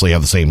obviously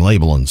have the same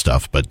label and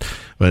stuff, but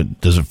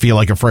does it feel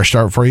like a fresh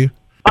start for you?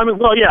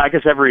 Well, yeah, I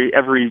guess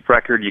every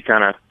record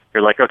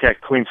you're like, okay,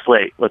 clean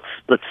slate. Let's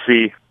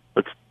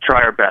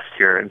try our best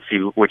here and see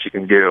what you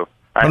can do.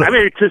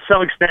 To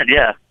some extent,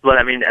 yeah. But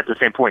at the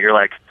same point, you're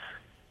like,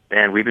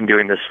 man, we've been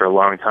doing this for a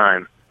long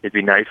time. It'd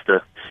be nice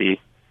to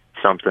see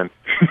something.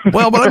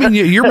 Well, but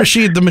your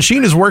machine, the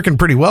machine is working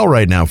pretty well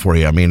right now for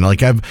you. When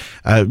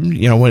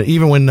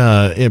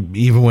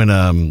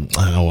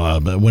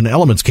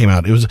Elements came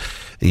out, it was,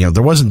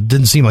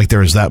 didn't seem like there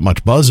was that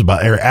much buzz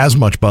about, or as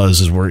much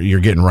buzz as you're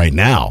getting right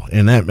now.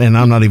 And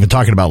I'm not even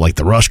talking about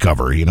the Rush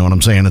cover. You know what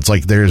I'm saying? It's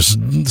like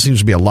seems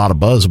to be a lot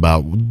of buzz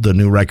about the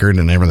new record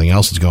and everything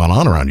else that's going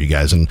on around you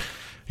guys. And,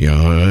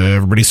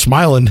 everybody's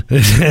smiling.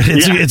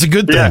 It's a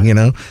good thing,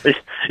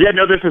 Yeah,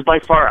 no, this is by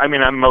far,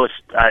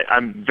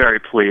 I'm very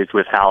pleased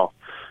with how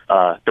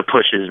the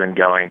push has been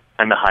going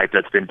and the hype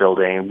that's been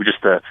building.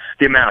 Just the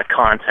amount of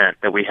content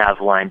that we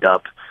have lined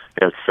up.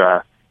 It's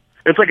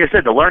like I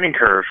said, the learning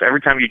curve.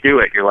 Every time you do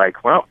it, you're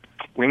like, well,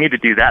 we need to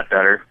do that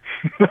better.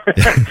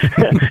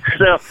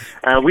 So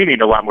we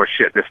need a lot more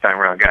shit this time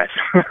around, guys.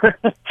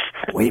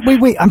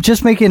 Wait. I'm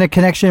just making a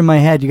connection in my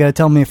head. You got to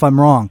tell me if I'm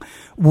wrong.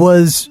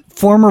 Was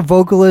former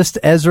vocalist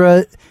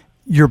Ezra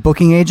your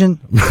booking agent?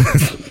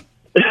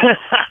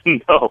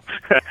 No,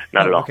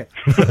 not at all. Okay.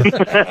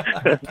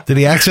 Did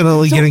he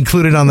accidentally get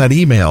included on that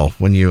email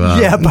when you?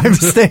 Yeah, by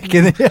mistake.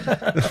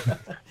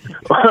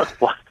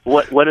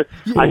 What? When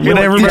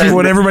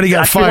everybody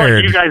got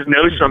fired. Like you guys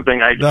know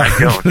something I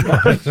don't.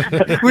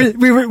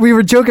 we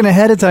were joking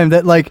ahead of time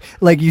that like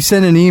you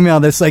sent an email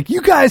that's like,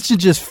 you guys should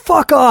just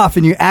fuck off,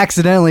 and you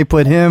accidentally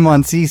put him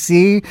on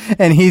CC,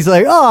 and he's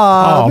like,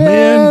 oh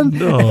man.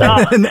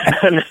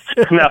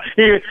 No,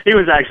 he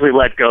was actually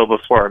let go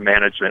before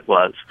management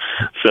was.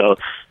 So,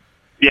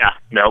 yeah,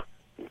 no.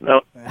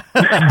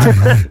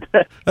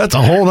 That's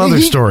a whole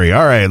other story.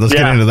 All right, let's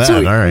get into that.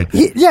 All right.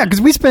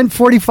 Because we spent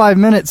 45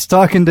 minutes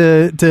talking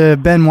to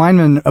Ben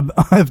Weinman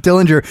of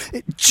Dillinger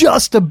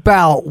just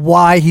about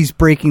why he's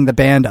breaking the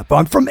band up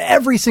from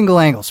every single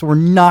angle. So we're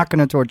not going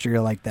to torture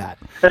you like that.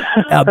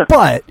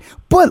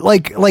 But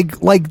like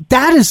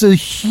that is a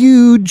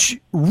huge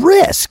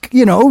risk.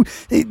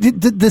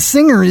 The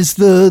singer is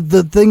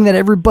the thing that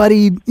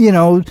everybody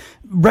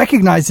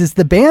recognizes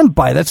the band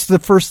by. That's the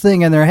first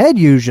thing in their head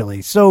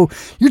usually. So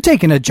you're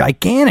taking a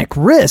gigantic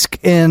risk,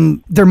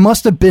 and there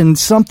must have been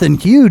something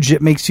huge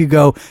that makes you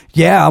go,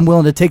 yeah, I'm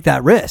willing to take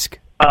that risk.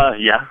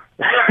 Yeah.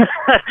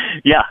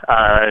 Yeah.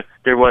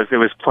 There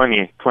was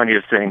plenty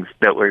of things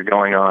that were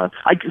going on.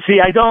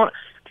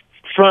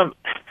 From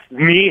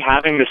me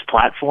having this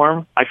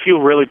platform, I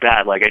feel really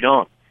bad. Like I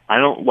don't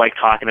like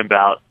talking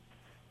about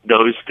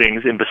those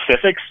things in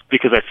specifics,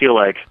 because I feel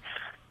like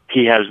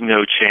he has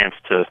no chance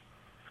to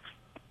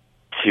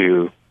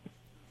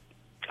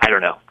I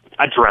don't know,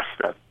 address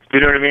them. You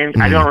know what I mean?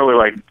 Mm-hmm. I don't really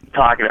like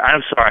talking.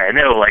 I'm sorry. I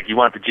know, you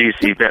want the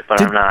juicy bit,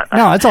 but I'm not.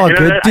 No, it's all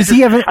good. I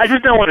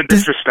just don't want to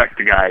disrespect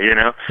the guy,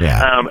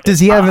 Yeah. Does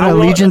he have an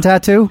Allegaeon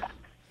tattoo?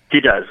 He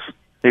does.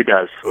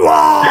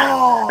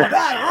 Whoa,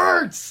 that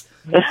hurts.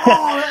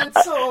 Oh,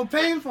 that's so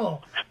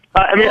painful.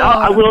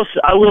 I will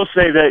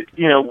say that,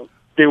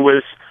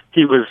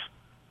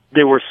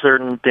 there were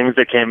certain things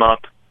that came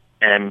up,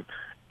 and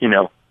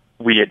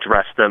we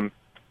addressed them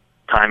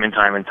time and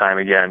time and time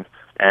again.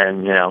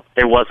 And,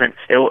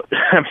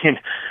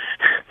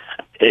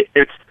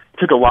 it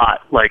took a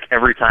lot. Like,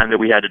 every time that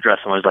we had to dress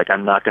him, I was like,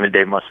 I'm not going to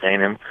Dave Mustaine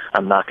him.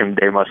 I'm not going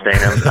to Dave Mustaine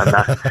him. I'm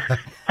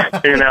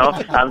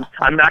not,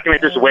 I'm not going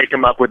to just wake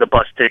him up with a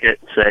bus ticket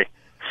and say,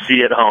 see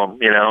you at home.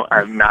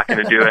 I'm not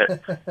going to do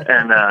it.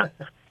 And,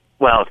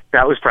 well,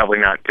 that was probably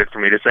not good for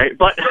me to say,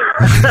 but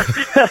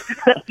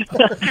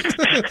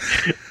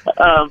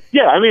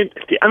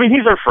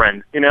he's our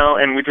friend,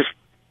 and we just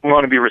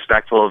want to be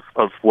respectful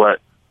of what,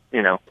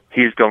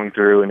 he's going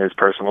through and his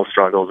personal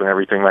struggles and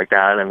everything like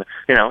that. And,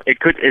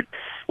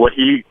 what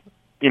he,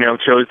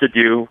 chose to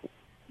do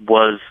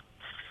was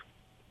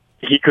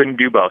he couldn't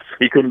do both.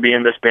 He couldn't be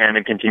in this band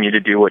and continue to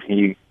do what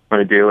he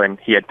wanted to do, and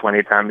he had plenty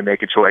of time to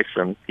make a choice,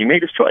 and he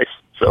made his choice.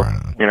 So,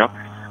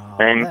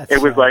 and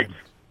it was like,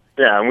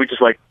 yeah, and we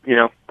just like,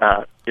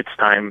 it's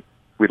time.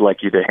 We'd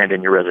like you to hand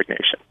in your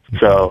resignation.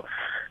 So,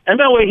 and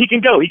that way he can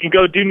go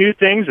do new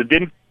things. It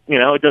didn't,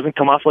 it doesn't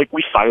come off like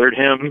we fired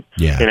him.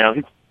 Yeah.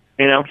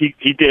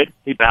 He did.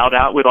 He bowed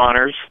out with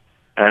honors,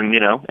 and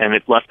and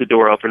it left the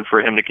door open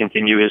for him to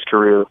continue his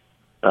career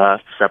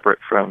separate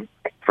from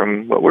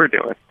what we're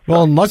doing.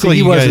 Well, luckily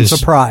he wasn't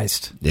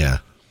surprised. Yeah.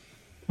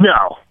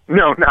 No,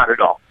 not at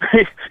all.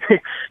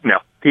 No,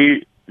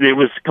 it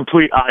was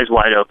complete eyes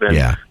wide open.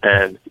 Yeah.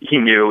 And he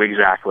knew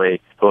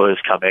exactly what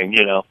was coming.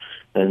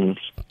 And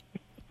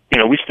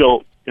we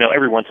still,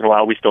 every once in a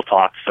while we still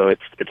talk. So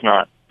it's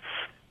not,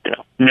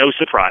 no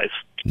surprise.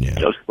 Yeah.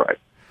 No surprise.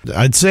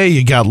 I'd say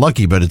you got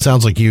lucky, but it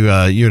sounds like you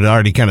had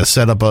already kind of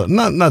set up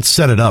not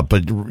set it up,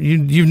 but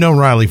you've known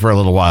Riley for a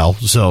little while,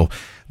 so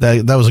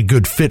that was a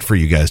good fit for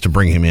you guys to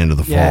bring him into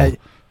the fold. Yeah,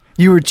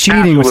 you were cheating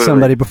Absolutely. with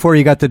somebody before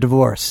you got the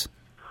divorce.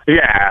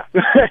 Yeah.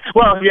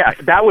 Well, yeah,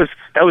 that was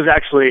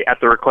actually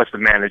at the request of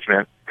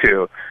management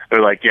too.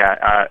 They're like,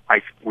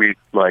 we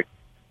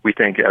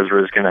think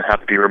Ezra is going to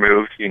have to be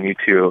removed. You need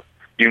to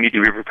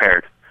be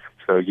prepared.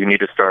 So you need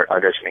to start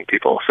auditioning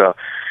people. So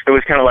it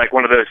was kind of like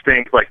one of those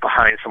things, like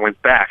behind someone's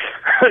back.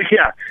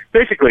 Yeah,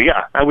 basically,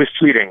 yeah. I was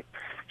cheating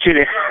in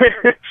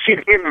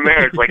the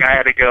marriage. Like, I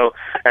had to go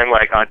and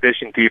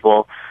audition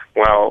people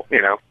while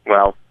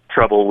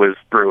trouble was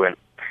brewing.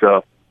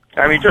 So,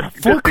 I mean,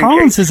 Fort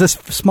Collins is a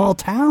small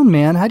town,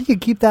 man. How do you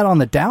keep that on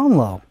the down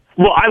low?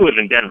 Well, I live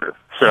in Denver,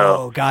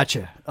 so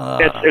gotcha.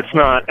 It's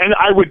not, and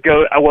I would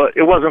go.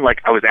 It wasn't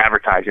like I was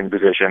advertising the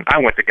position. I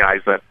went to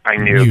guys that I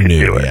knew could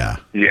do it.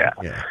 Yeah.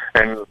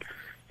 And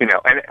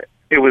and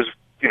it was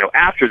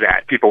after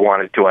that people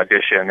wanted to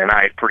audition, and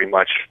I pretty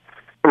much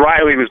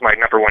Riley was my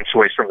number one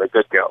choice from the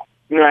get go.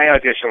 And I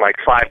auditioned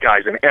 5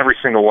 guys, and every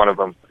single one of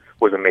them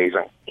was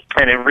amazing.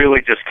 And it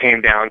really just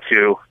came down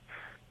to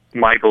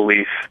my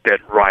belief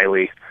that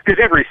Riley, because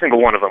every single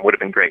one of them would have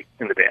been great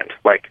in the band.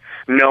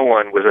 No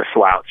one was a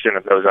slouch in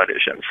those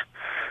auditions.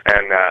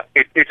 And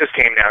it just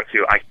came down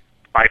to,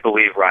 I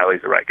believe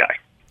Riley's the right guy.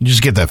 You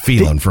just get that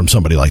feeling from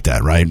somebody like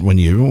that, right?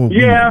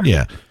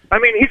 Yeah. I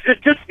mean, he's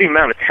just the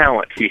amount of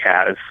talent he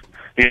has,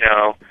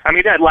 I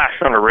mean, that last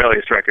Summer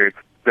Aurelius record,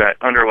 that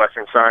Under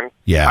Western Sun,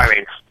 yeah. I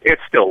mean,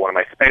 it's still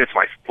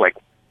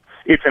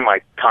it's in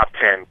my top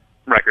 10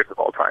 records of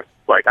all time.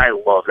 I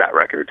love that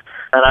record.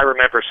 And I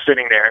remember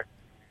sitting there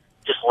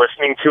just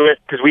listening to it,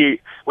 because we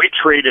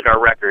traded our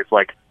records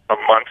a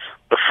month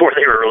before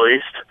they were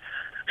released.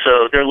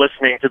 So they're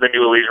listening to the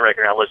new Allegaeon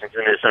record, I'm listening to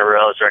the new Summer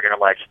Aurelius record, I'm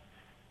like,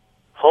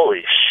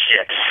 holy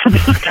shit,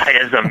 this guy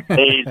is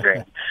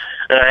amazing.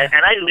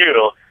 And I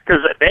knew,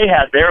 because they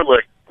had their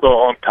little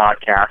own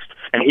podcast,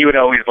 and he would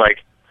always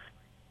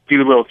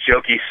do little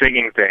jokey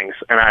singing things,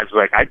 and I was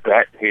like, I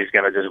bet he's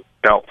going to just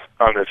belt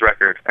on this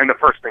record. And the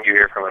first thing you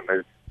hear from him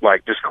is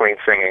just clean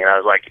singing, and I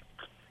was like,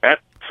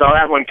 saw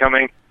that one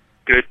coming.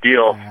 Good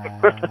deal.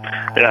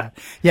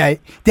 Yeah,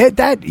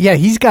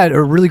 he's got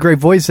a really great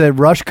voice. That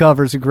Rush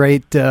cover is a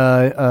great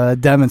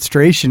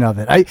demonstration of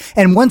it.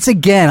 And once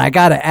again, I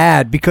got to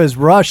add, because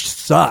Rush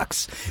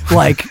sucks.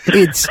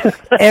 It's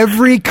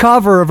every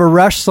cover of a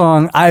Rush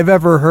song I've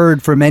ever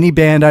heard from any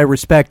band I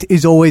respect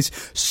is always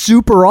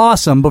super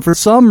awesome, but for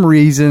some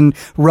reason,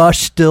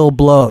 Rush still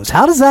blows.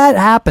 How does that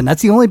happen?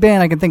 That's the only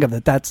band I can think of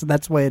that's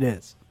the way it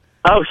is.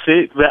 Oh,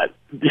 see that.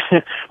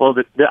 Well,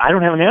 I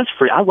don't have an answer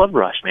for you. I love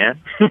Rush,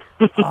 man.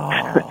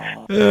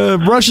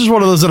 Rush is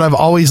one of those that I've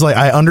always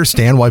I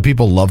understand why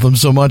people love them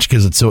so much,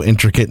 because it's so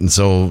intricate and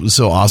so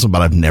awesome.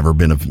 But I've never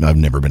been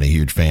a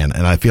huge fan,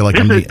 and I feel like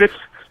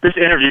this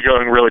interview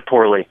going really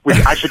poorly.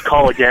 I should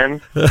call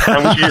again,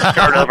 and we should just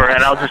start over,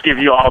 and I'll just give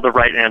you all the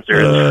right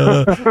answers.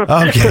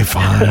 Okay,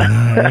 fine.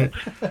 All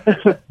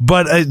right.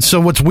 But so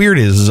what's weird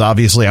is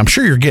obviously I'm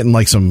sure you're getting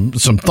some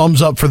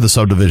thumbs up for the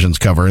Subdivisions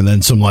cover, and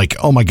then some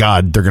oh my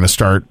god, they're going to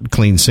start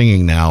clean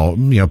singing now.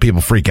 People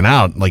freaking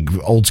out,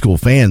 old school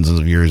fans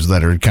of yours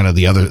that are kind of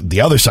the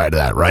other side of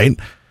that, right?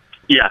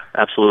 Yeah,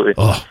 absolutely.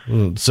 Oh,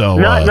 so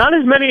not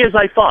as many as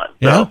I thought.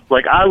 Yeah.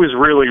 I was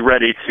really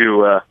ready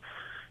to.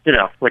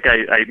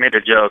 I made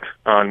a joke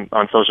on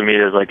social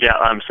media,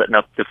 I'm setting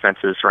up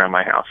defenses around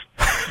my house.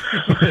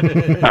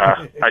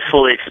 I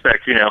fully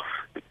expect,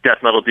 death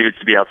metal dudes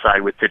to be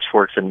outside with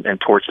pitchforks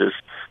and torches.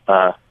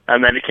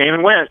 And then it came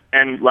and went,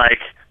 and like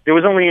there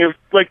was only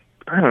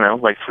I don't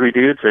know, 3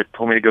 dudes that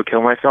told me to go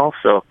kill myself.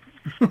 So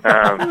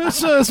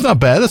that's not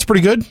bad. That's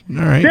pretty good.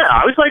 All right. Yeah,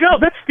 I was like, oh,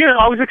 that's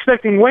I was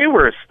expecting way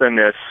worse than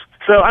this.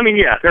 So I mean,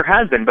 yeah, there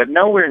has been, but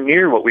nowhere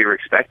near what we were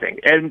expecting.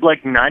 And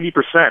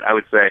 90%, I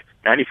would say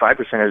 95%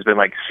 has been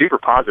super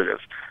positive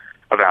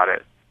about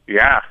it.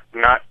 Yeah,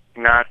 not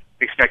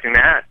expecting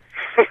that.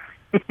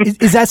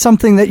 Is that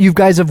something that you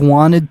guys have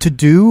wanted to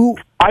do?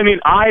 I mean,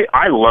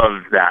 I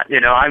love that.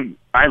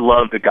 I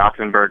love the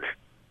Gothenburg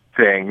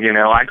thing.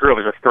 I grew up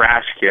as a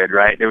thrash kid,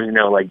 right? There was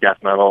no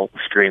death metal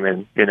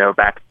screaming,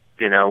 back,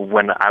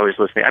 when I was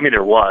listening. I mean,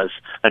 there was.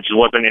 It just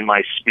wasn't in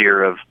my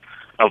sphere of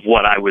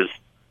what I was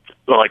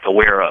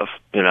aware of,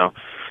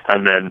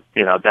 And then,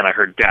 then I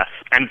heard death,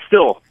 and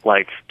still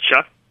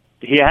Chuck,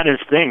 he had his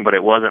thing, but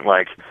it wasn't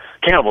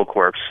Cannibal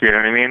Corpse. You know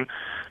what I mean?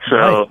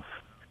 So.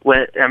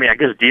 Right. I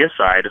guess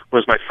Deicide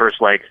was my first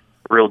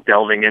real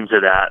delving into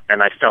that,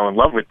 and I fell in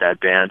love with that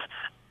band.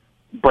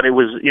 But it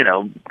was,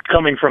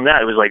 coming from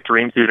that, it was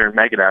Dream Theater and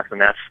Megadeth, and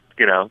that's,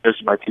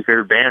 those are my 2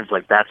 favorite bands.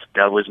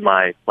 That was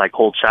my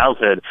whole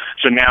childhood.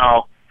 So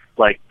now,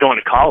 going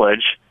to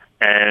college,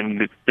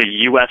 and the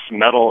U.S.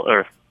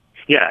 metal,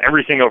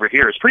 everything over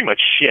here is pretty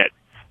much shit.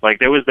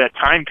 There was that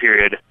time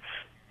period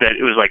that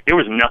it was there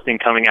was nothing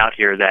coming out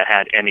here that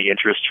had any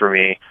interest for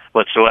me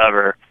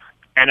whatsoever.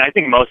 And I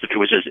think most of it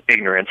was just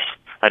ignorance.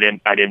 I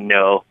didn't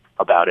know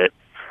about it.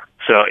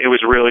 So it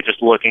was really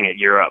just looking at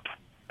Europe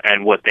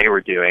and what they were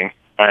doing.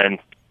 And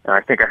I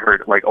think I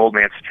heard Old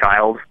Man's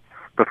Child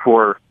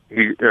before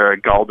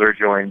Galder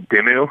joined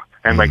Dimmu.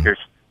 And there's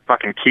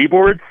fucking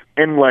keyboards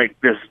in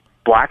this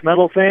black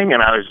metal thing.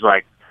 And I was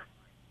like,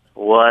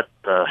 what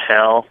the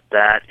hell?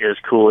 That is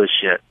cool as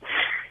shit.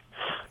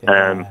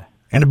 And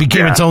it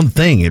became its own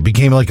thing. It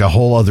became a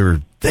whole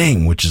other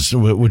thing, which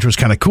was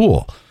kind of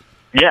cool.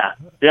 Yeah,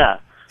 yeah.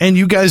 And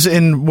you guys,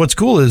 and what's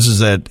cool is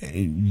that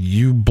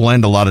you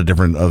blend a lot of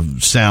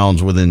different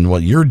sounds within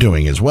what you're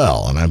doing as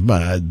well.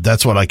 And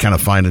that's what I kind of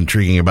find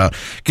intriguing about,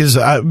 because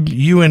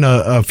you and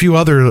a few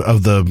other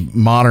of the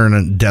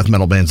modern death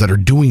metal bands that are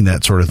doing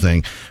that sort of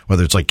thing,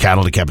 whether it's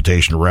Cattle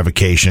Decapitation or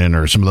Revocation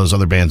or some of those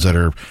other bands that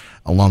are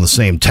along the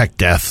same tech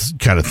death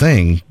kind of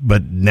thing.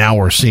 But now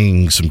we're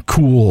seeing some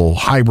cool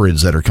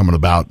hybrids that are coming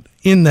about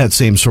in that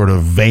same sort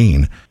of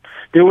vein.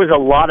 There was a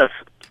lot of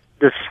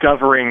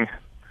discovering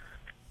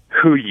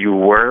who you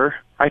were,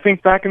 I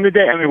think, back in the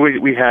day. I mean,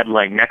 we had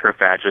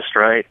Necrophagist,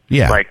 right?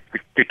 Yeah.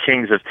 The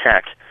kings of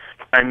tech.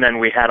 And then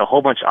we had a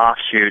whole bunch of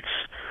offshoots,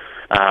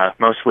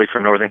 mostly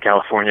from Northern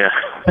California.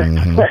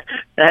 Mm-hmm.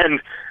 And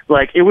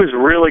it was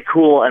really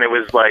cool, and it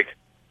was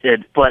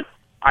but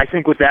I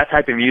think with that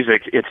type of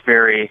music, it's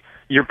very,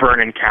 you're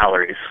burning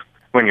calories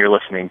when you're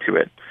listening to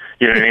it.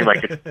 You know what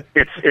I mean?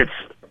 It's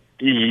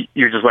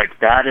you're just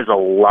that is a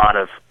lot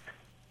of,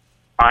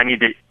 I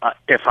need to,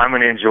 if I'm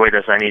going to enjoy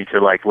this, I need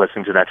to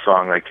listen to that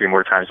song 3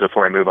 more times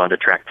before I move on to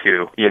track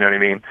 2. You know what I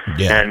mean?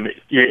 Yeah. And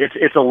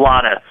it's a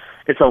lot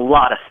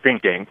of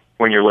thinking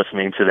when you're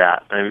listening to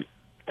that.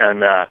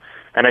 And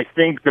I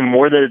think the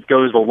more that it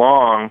goes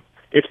along,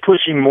 it's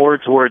pushing more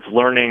towards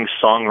learning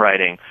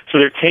songwriting. So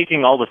they're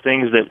taking all the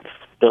things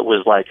that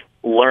was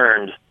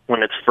learned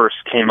when it first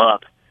came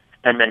up,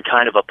 and then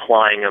kind of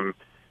applying them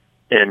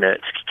in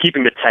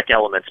keeping the tech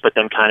elements, but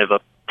then kind of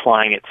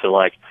applying it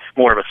to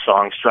more of a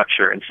song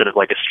structure instead of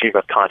a stream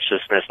of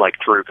consciousness,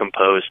 through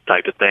composed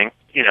type of thing,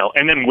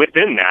 and then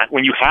within that,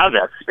 when you have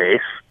that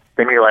space,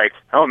 then you're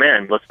oh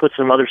man, let's put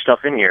some other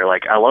stuff in here.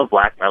 I love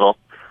black metal.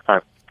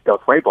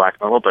 Don't play black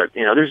metal, but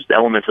there's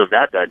elements of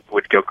that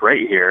would go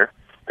great here.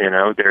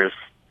 There's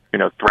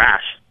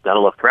thrash. Gotta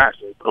love thrash.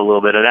 A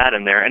little bit of that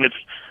in there, and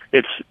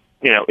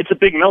it's a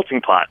big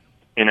melting pot,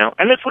 and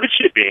that's what it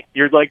should be.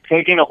 You're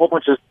taking a whole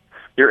bunch of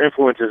your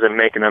influences and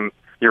making them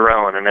your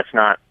own, and that's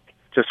not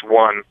just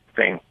one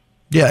thing.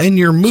 Yeah, and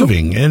you're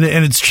moving, and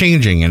it's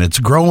changing, and it's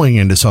growing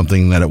into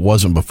something that it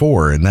wasn't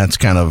before, and that's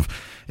kind of,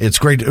 it's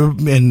great,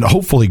 and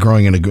hopefully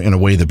growing in a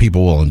way that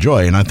people will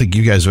enjoy, and I think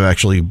you guys have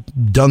actually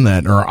done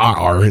that, or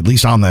are at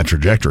least on that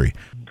trajectory.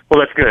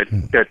 Well, that's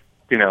good. That,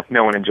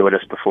 no one enjoyed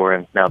us before,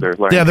 and now they're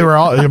learning. Yeah, they were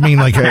all, in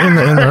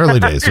the early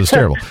days, it was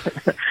terrible.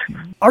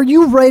 Are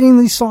you writing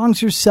these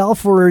songs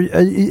yourself, or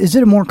is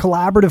it a more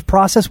collaborative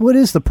process? What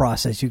is the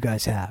process you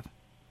guys have?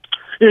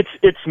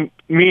 It's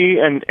me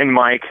and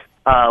Mike.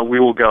 We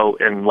will go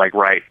and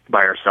write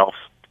by ourselves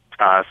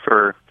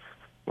for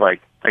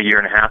a year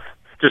and a half,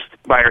 just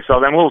by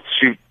ourselves, and we'll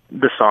shoot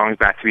the songs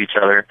back to each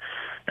other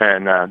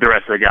and the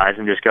rest of the guys,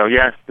 and just go,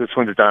 yeah, this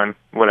one's done,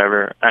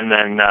 whatever. And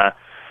then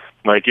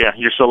yeah,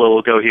 your solo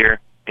will go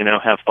here,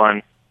 have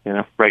fun,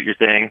 write your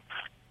thing,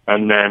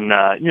 and then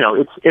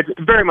it's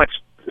very much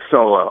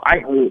solo. I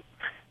hate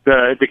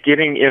the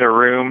getting in a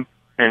room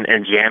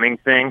and jamming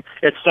thing.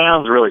 It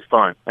sounds really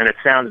fun, and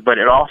but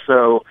it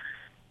also,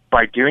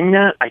 by doing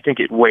that, I think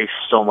it wastes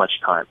so much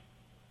time.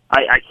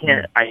 I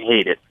can't. I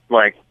hate it.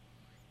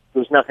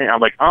 There's nothing.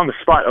 I'm on the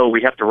spot. Oh,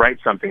 we have to write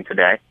something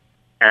today.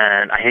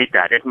 And I hate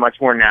that. It's much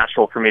more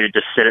natural for me to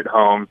just sit at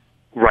home,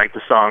 write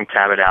the song,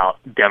 tab it out,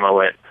 demo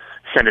it,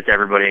 send it to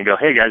everybody and go,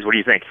 hey guys, what do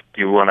you think?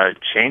 Do you want to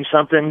change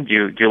something?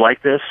 Do you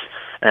like this?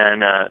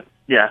 And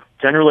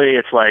generally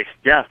it's like,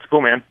 yeah, it's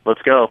cool, man.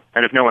 Let's go.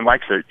 And if no one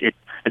likes it, it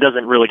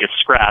doesn't really get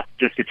scrapped,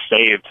 it just gets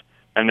saved,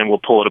 and then we'll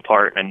pull it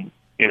apart and,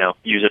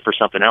 use it for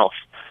something else.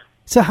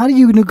 So how do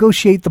you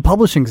negotiate the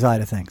publishing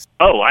side of things?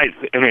 Oh, I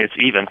mean, it's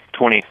even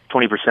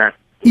 20%.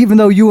 Even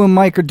though you and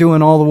Mike are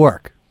doing all the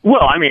work.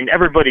 Well, I mean,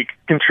 everybody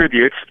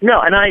contributes. No,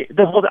 and I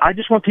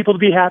just want people to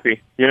be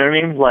happy. You know what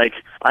I mean? Like,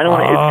 I don't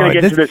want it's going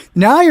to get to this.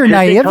 Now your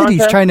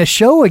naivety's trying to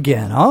show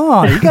again.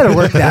 Oh, you got to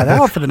work that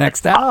out for the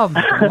next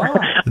album. Come on.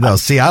 No,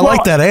 see, I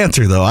like that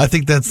answer, though. I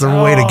think that's the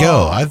way to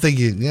go. I think,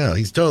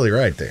 he's totally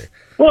right there.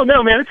 Well,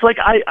 no, man, it's like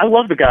I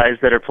love the guys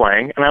that are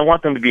playing, and I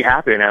want them to be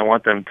happy, and I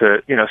want them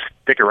to,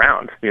 stick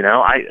around.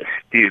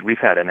 Dude, we've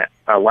had a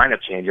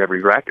lineup change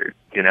every record.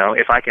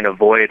 If I can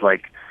avoid,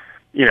 like,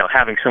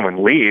 having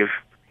someone leave,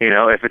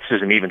 if it's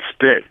just an even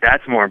split,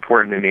 that's more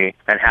important to me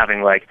than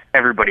having, like,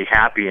 everybody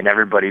happy and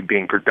everybody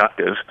being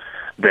productive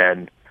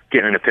than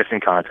getting in a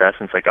pissing contest.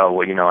 And it's like, oh,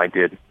 well, I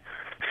did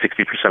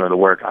 60% of the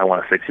work. I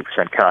want a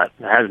 60% cut.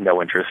 That has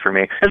no interest for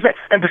me.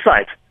 And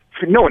besides,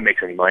 no one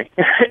makes any money.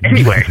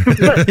 Anyway,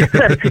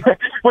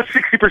 what's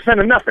 60%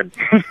 of nothing?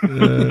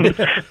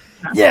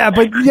 Yeah,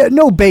 but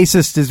no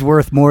bassist is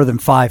worth more than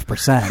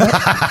 5%.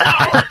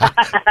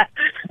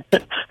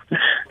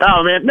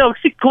 Oh man, no.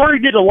 See, Corey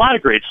did a lot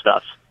of great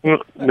stuff.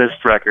 This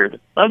record,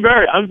 I'm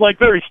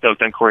very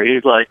stoked on Corey.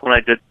 He's like, I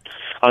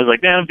was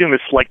like, man, I'm doing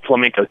this like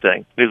flamenco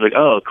thing. He's like,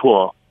 oh,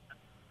 cool.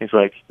 He's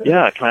like,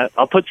 yeah,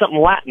 I'll put something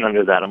Latin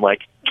under that. I'm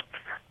like,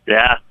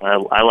 yeah, I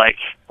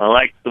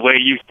like the way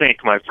you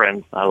think, my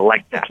friend. I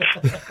like that.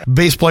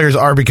 Bass players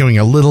are becoming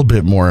a little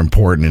bit more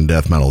important in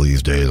death metal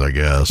these days, I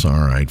guess. All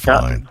right,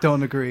 fine.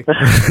 Don't agree.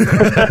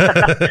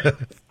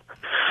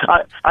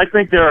 I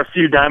think there are a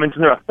few diamonds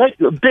in there. Like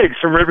Biggs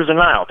from Rivers and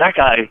Nile. That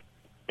guy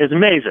is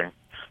amazing.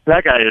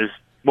 That guy is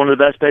one of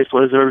the best bass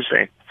players I've ever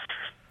seen.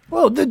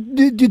 Well, the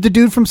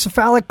dude from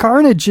Cephalic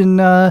Carnage and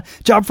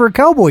Job for a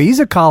Cowboy, he's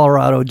a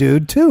Colorado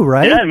dude too,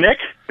 right? Yeah, Nick.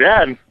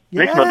 Yeah,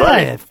 Nick's my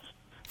buddy.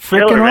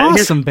 Freaking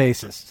awesome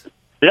bassist.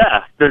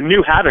 Yeah, the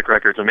new Havoc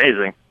record's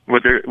amazing.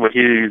 What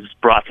he's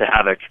brought to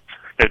Havoc,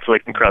 it's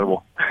like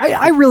incredible.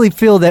 I really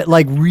feel that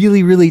like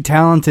really, really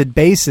talented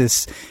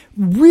bassists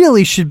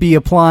really should be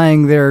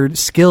applying their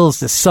skills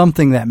to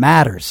something that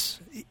matters.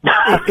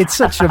 It's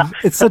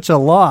such a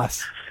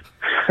loss.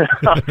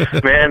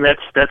 Man,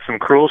 that's some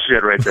cruel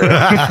shit right there.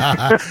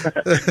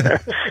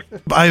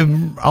 I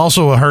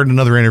also heard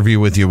another interview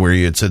with you where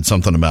you had said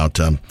something about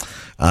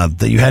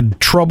that you had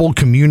trouble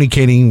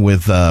communicating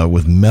with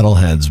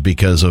metalheads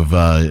because of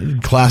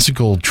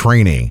classical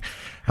training.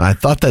 And I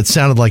thought that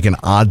sounded like an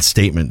odd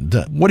statement.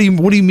 What do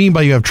you mean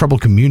by you have trouble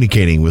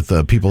communicating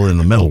with people in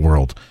the metal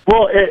world?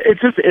 Well,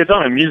 it's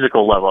on a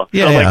musical level.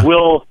 Yeah, so, yeah.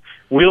 Like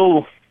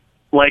we'll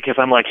like if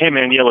I'm like, hey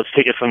man, yeah, let's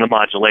take it from the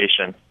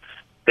modulation.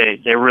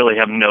 They really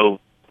have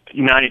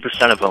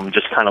 90% of them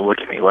just kind of look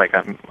at me like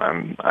I'm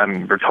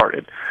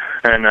retarded,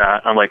 and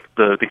I'm like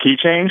the key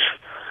change,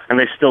 and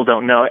they still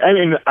don't know. I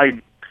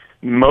mean,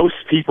 most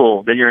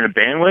people that you're in a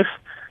band with,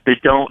 they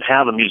don't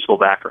have a musical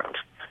background,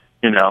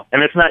 and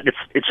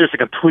it's just a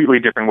completely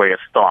different way of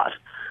thought,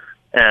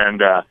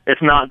 and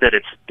it's not that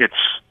it's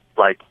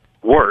like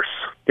worse.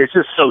 It's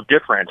just so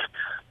different,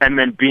 and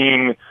then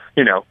being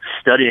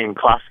studying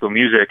classical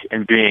music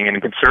and being in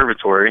a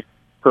conservatory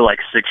for like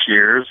 6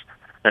 years.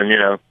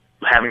 And,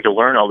 having to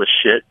learn all this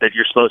shit that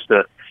you're supposed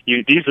to,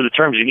 these are the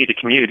terms you need to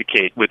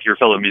communicate with your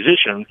fellow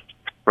musicians,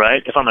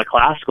 right? If I'm in a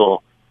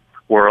classical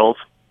world,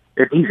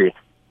 it's easy,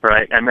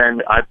 right? And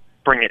then I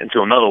bring it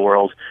into another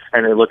world,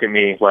 and they look at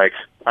me like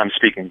I'm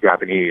speaking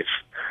Japanese.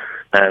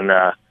 And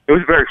it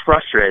was very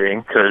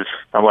frustrating because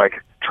I'm,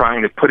 like,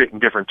 trying to put it in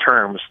different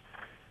terms.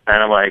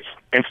 And I'm like,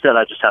 instead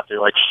I just have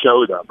to, like,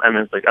 show them. And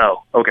it's like,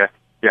 oh, okay,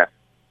 yeah.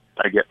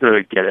 I get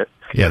it.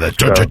 Yeah,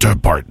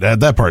 that part.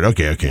 That part.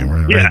 Okay.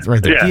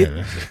 Right there.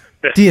 Yeah.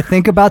 Do you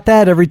think about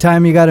that every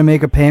time you got to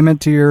make a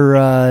payment to your,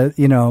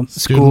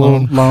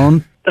 school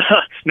loan?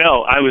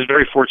 No, I was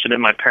very fortunate.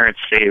 My parents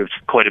saved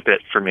quite a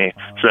bit for me,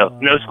 so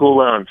no school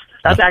loans.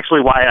 That's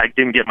actually why I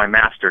didn't get my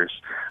master's.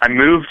 I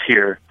moved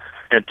here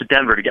to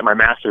Denver to get my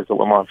master's at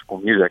Lamont School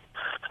of Music,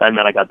 and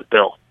then I got the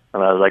bill,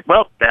 and I was like,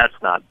 well, that's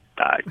not.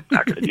 I'm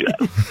not going to do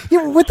that.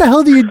 Yeah, what the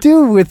hell do you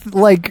do with,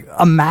 like,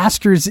 a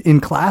master's in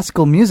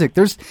classical music?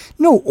 There's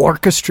no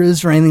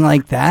orchestras or anything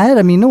like that.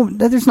 I mean,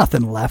 there's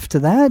nothing left to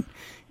that.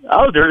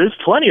 Oh, there is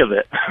plenty of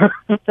it.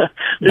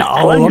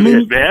 Plenty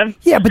of it, man.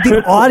 Yeah, but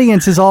the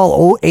audience is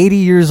all 80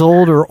 years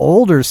old or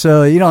older,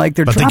 so, they're but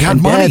dropping they got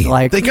money. dead.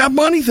 Like, they got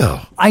money, though.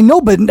 I know,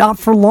 but not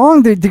for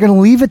long. They're going to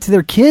leave it to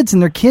their kids,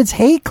 and their kids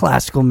hate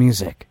classical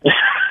music.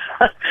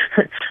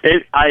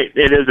 It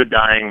is a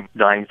dying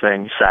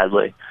thing,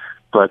 sadly.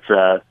 But,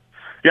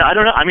 yeah, I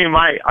don't know. I mean,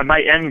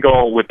 my end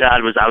goal with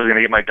that was I was going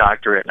to get my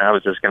doctorate, and I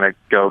was just going to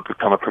go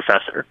become a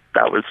professor.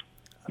 That was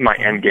my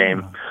end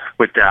game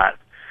with that.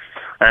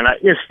 And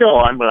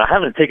I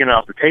haven't taken it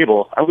off the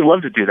table. I would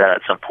love to do that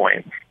at some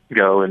point.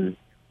 Go and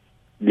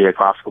be a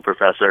classical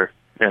professor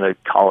in a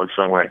college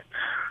somewhere,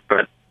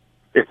 but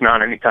it's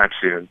not anytime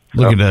soon.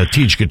 So. Looking to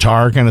teach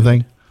guitar, kind of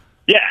thing.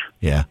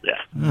 Yeah.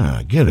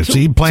 Get it.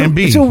 See, Plan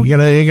B.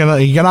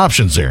 You got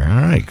options there.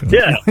 All right. Cool.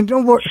 Yeah.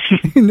 Don't worry.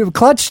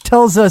 Clutch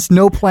tells us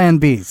no Plan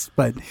Bs,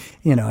 but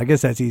I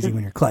guess that's easy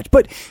when you're Clutch.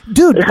 But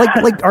dude,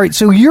 all right.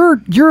 So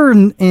you're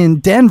in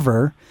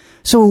Denver.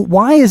 So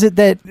why is it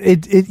that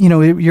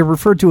you're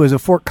referred to as a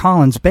Fort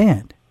Collins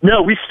band?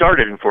 No, we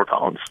started in Fort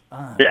Collins.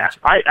 Yeah, gotcha.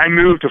 I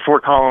moved to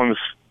Fort Collins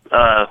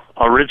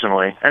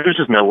originally, and there's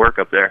just no work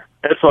up there.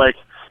 It's like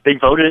they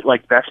voted it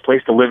like best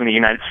place to live in the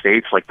United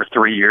States like for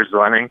 3 years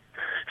running.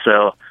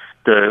 So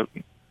the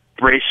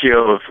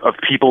ratio of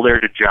people there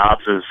to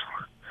jobs is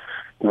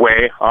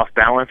way off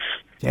balance.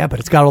 Yeah, but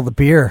it's got all the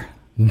beer.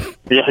 Yeah,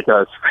 it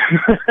does.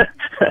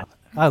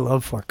 I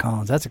love Fort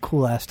Collins. That's a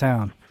cool ass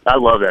town. I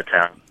love that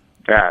town.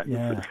 Yeah.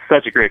 It's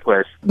such a great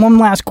place. One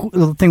last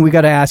thing we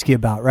got to ask you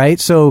about, right?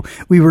 So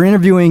we were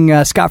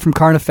interviewing Scott from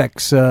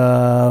Carnifex,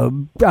 a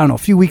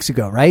few weeks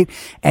ago, right?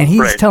 And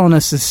he's telling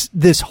us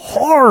this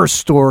horror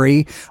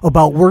story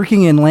about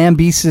working in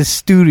Lambesis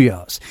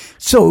Studios.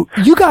 So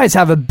you guys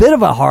have a bit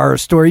of a horror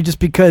story just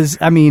because,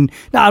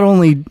 not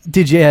only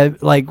did you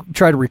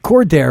try to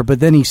record there, but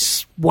then he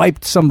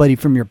swiped somebody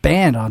from your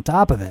band on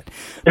top of it.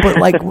 But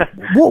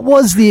what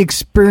was the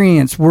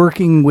experience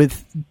working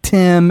with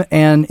Tim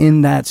and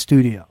in that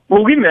studio?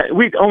 Well, we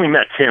only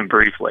met Tim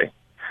briefly.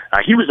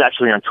 He was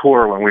actually on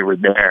tour when we were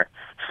there,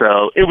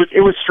 so it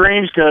was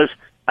strange because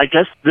I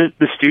guess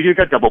the studio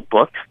got double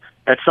booked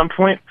at some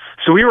point.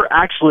 So we were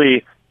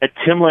actually at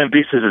Tim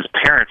Lambesis'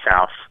 parents'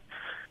 house.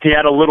 He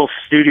had a little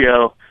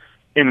studio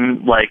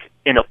in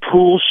a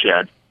pool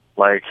shed,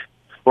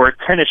 or a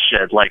tennis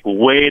shed,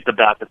 way at the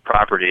back of the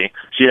property.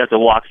 So you have to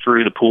walk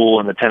through the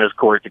pool and the tennis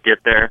court to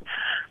get there,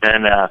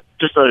 and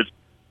just a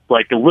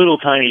little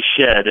tiny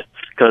shed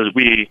because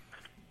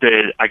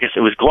I guess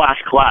it was glass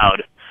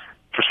cloud.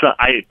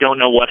 I don't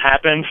know what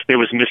happened. There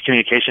was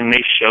miscommunication.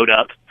 They showed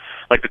up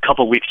a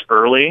couple weeks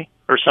early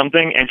or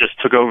something and just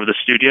took over the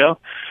studio.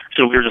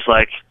 So we were just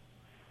like,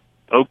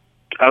 oh,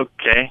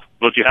 okay.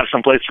 Well, do you have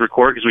some place to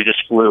record? Because we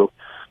just flew,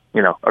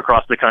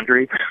 across the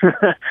country.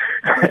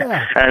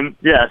 Yeah. And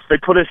yes, they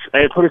put us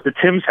at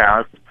Tim's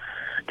house.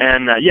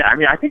 And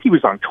I think he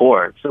was on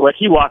tour. So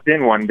he walked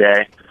in one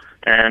day,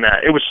 and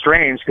it was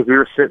strange because we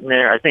were sitting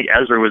there. I think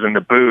Ezra was in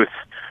the booth,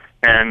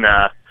 and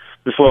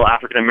this little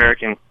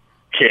African-American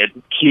kid,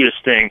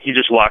 cutest thing, he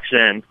just walks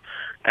in,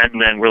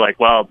 and then we're like,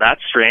 well,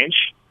 that's strange,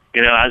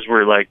 as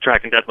we're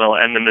tracking death metal,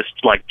 and then this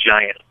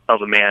giant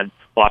of a man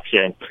walks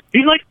in.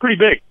 He's pretty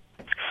big.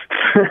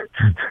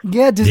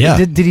 Yeah,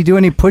 did he do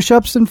any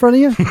push-ups in front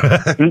of you?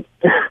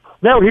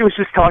 No, he was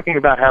just talking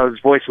about how his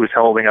voice was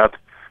holding up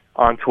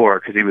on tour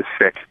because he was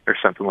sick or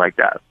something like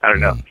that. I don't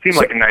know. Seemed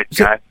like a nice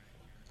guy.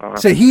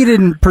 So he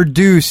didn't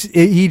produce,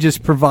 he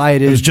just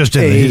provided. It was just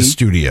in his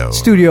studio.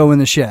 Studio in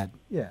the shed.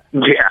 Yeah.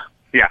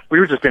 We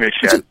were just in his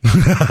shed.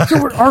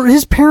 So are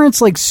his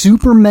parents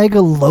super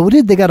mega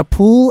loaded? They got a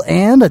pool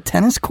and a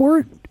tennis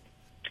court?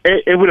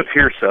 It would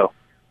appear so.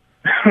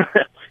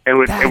 It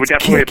would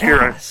definitely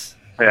appear.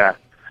 Yeah.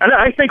 And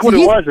I think what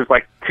it was is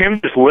Tim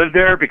just lived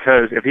there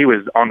because if he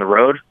was on the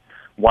road,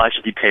 why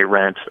should he pay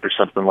rent or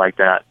something like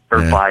that or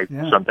buy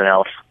something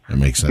else? That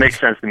makes sense. Makes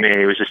sense to me.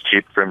 It was just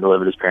cheap for him to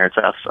live at his parents'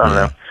 house. I don't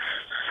know.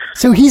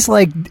 So he's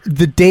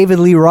the David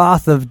Lee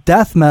Roth of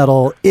death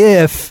metal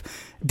if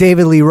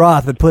David Lee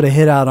Roth had put a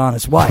hit out on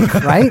his wife,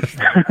 right?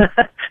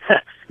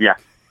 Yeah.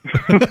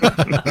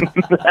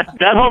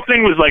 That whole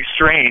thing was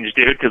strange,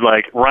 dude, because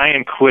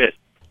Ryan quit.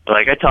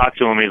 I talked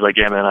to him, he's like,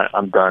 yeah, man,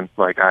 I'm done.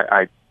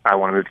 I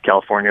want to move to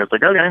California. I was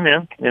like, okay,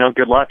 man,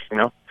 good luck,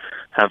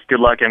 have good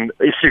luck. And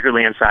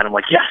secretly inside, I'm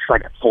like, yes, I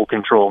got full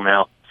control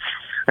now.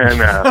 And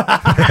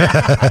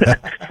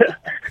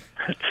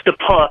the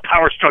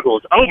power struggle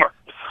is over.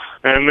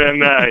 And then,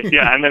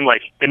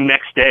 the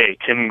next day,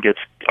 Tim gets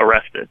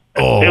arrested.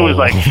 Oh. It was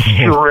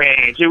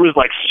strange. It was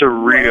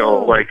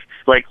surreal.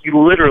 You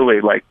literally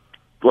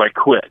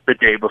quit the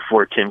day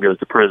before Tim goes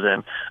to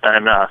prison.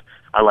 And I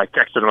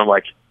texted him. I'm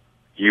like,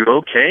 you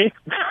okay?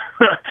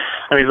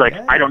 And he's like,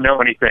 I don't know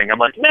anything. I'm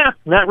like, nah,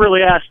 not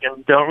really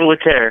asking. Don't really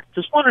care.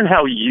 Just wondering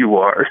how you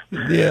are.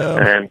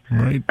 Yeah.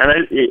 And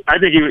I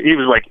think he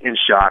was in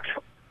shock.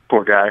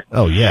 Poor guy.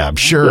 Oh, yeah, I'm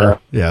sure.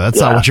 Yeah, that's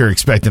not what you're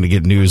expecting to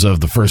get news of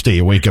the first day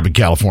you wake up in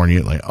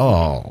California.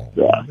 Oh.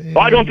 Yeah.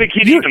 Well, I don't think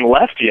he'd even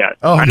left yet.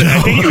 Oh, I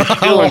think he was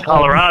still in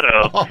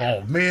Colorado.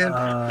 Oh, man.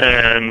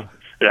 And,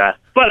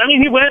 but,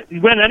 he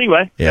went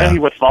anyway. Yeah. And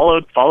he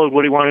followed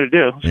what he wanted to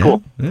do. It was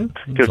cool. Yeah.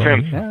 Good for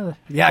him.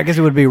 Yeah, I guess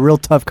it would be a real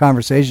tough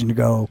conversation to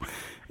go,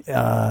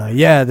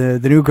 the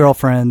new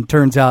girlfriend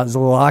turns out is a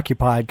little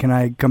occupied. Can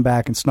I come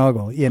back and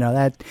snuggle?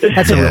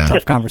 That's a real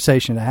tough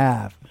conversation to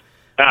have.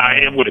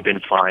 It would have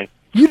been fine.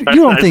 You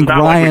don't think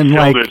Ryan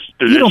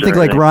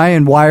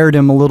Ryan wired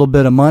him a little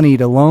bit of money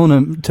to loan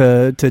him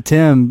to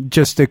Tim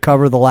just to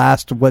cover the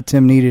last of what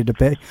Tim needed to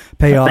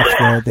pay off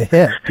the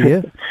hit? Do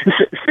you?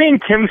 Seeing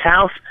Tim's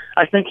house,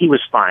 I think he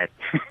was fine.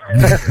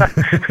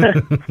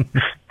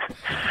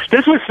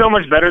 This was so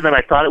much better than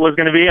I thought it was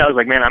going to be. I was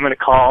like, man, I'm going to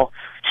call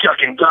Chuck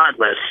and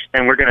Godless,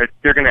 and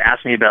they're going to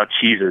ask me about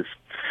cheeses.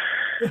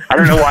 I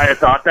don't know why I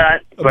thought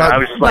that, but I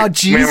was just like,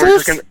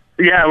 Jesus?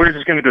 man, we're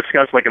just going to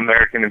discuss like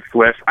American and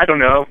Swiss. I don't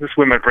know. This is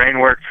where my brain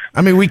works.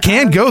 I mean, we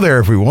can go there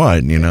if we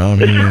want, you know. I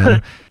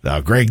mean,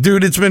 no, Greg,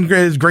 dude, it's been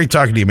great. It's great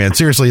talking to you, man.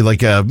 Seriously,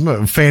 like I'm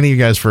a fan of you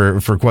guys for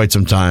quite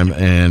some time,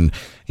 and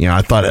you know,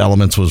 I thought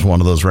Elements was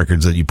one of those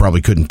records that you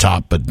probably couldn't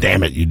top, but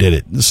damn it, you did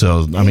it.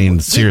 So, I mean,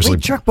 seriously,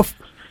 wait, Chuck,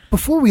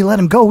 before we let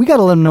him go, we got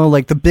to let him know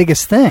like the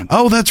biggest thing.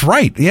 Oh, that's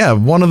right. Yeah,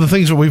 one of the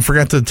things that we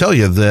forgot to tell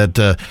you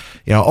that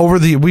you know,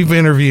 we've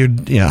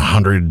interviewed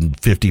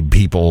 150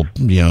 people,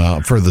 you know,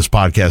 for this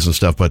podcast and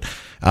stuff, but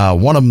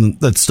one of them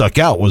that stuck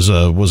out was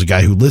a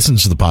guy who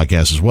listens to the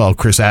podcast as well,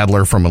 Chris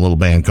Adler from a little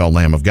band called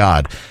Lamb of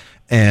God.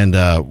 And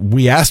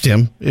we asked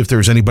him if there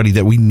was anybody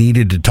that we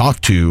needed to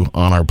talk to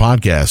on our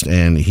podcast,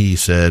 and he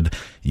said,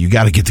 "You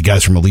got to get the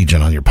guys from Allegaeon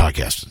on your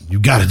podcast. You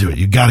got to do it.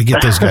 You got to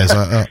get those guys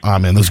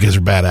on, man. Those guys are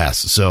badass."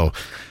 So,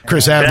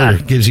 Chris Adler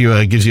gives you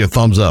a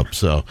thumbs up.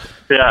 So,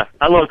 yeah,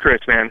 I love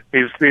Chris, man.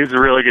 He's a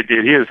really good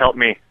dude. He has helped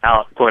me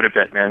out quite a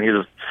bit, man. He's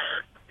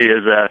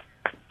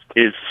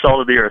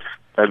salt of the earth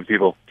type of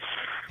people.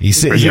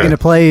 Is he going to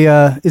play?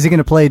 Is he going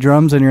to play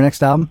drums on your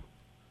next album?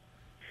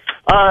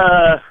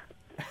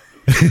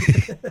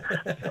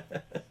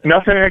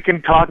 Nothing I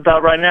can talk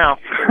about right now.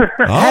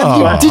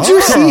 Did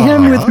you see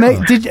him with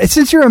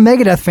since you're a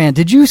Megadeth fan,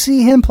 did you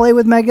see him play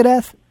with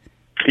Megadeth?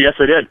 Yes,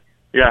 I did.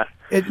 Yeah.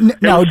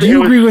 Do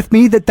you agree with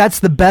me that that's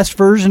the best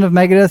version of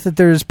Megadeth that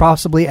there's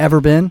possibly ever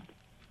been?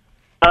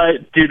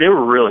 Dude, they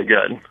were really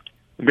good.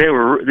 It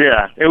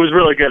was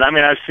really good. I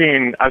mean, I've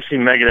seen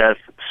Megadeth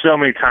so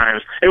many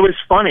times. It was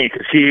funny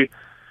because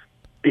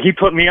he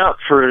put me up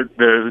for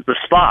the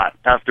spot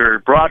after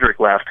Broderick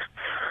left.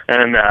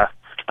 And I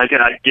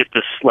get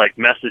this like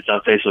message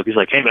on Facebook. He's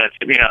like, "Hey man,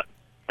 hit me up,"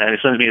 and he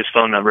sends me his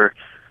phone number.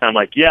 And I'm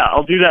like, "Yeah,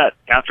 I'll do that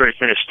after I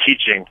finish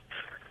teaching."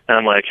 And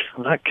I'm like,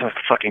 "I'm not gonna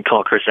fucking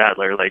call Chris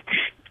Adler. Like,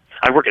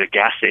 I work at a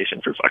gas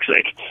station for fuck's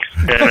sake."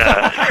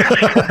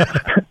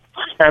 And,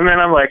 and then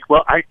I'm like,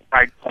 "Well, I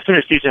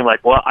finished teaching. I'm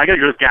like, well, I gotta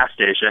go to the gas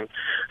station,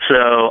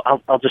 so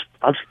I'll just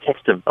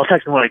text him. I'll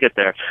text him when I get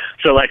there."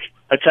 So like,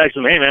 I text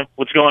him, "Hey man,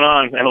 what's going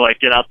on?" And I like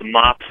get out the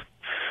mop,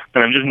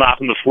 and I'm just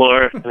mopping the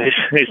floor. And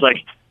he's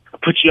like, "I'll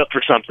put you up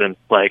for something,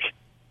 like,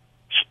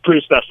 it's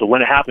pretty special.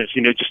 When it happens,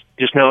 you know,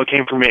 just know it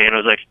came from me." And I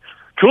was like,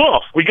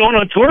 "Cool, we going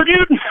on tour,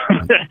 dude?"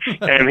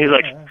 And he's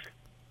like,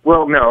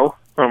 "Well, no."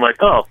 And I'm like,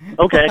 "Oh,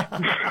 okay."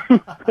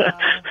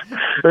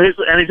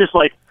 And he's just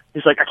like,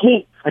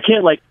 I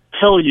can't like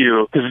tell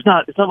you because it's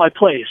not my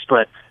place,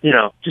 but you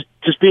know, just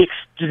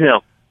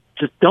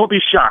don't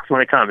be shocked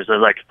when it comes. I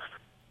was like,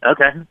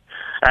 okay.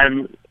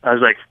 And I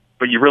was like,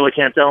 "But you really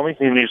can't tell me?"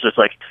 And he's just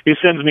like, he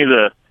sends me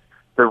the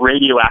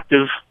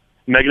radioactive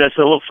Megadeth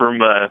solo from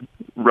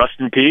Rust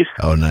in Peace.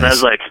 Oh, nice. And I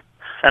was like,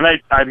 and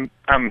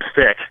I'm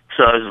thick,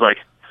 so I was like,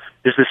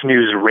 "Is this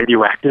news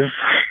radioactive?"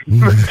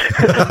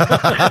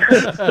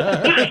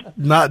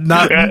 not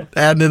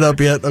adding it up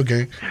yet.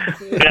 Okay.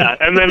 Yeah,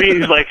 and then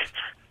he's like,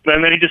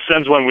 and then he just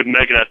sends one with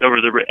Megadeth over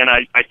and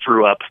I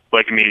threw up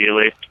like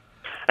immediately,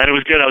 and it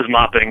was good. I was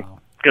mopping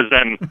because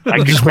then I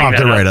could just clean mopped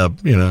that it up. right up,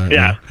 you know.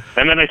 Yeah,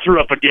 and then I threw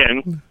up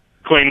again,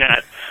 clean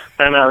that,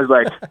 and I was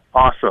like,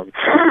 awesome.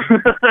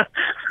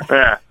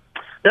 Yeah.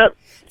 Yep.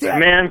 Yeah,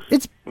 man,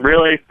 it's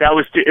really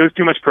it was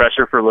too much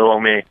pressure for little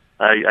old me.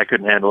 I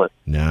couldn't handle it.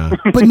 No.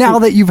 But now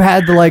that you've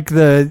had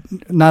the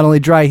not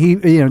only dry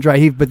heat,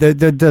 but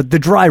the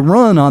dry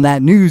run on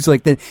that news,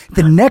 like the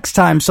next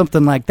time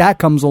something like that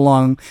comes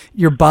along,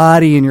 your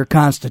body and your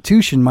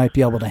constitution might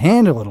be able to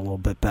handle it a little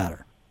bit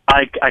better.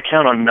 I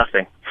count on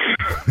nothing.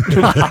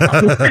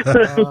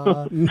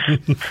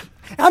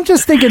 I'm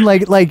just thinking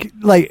like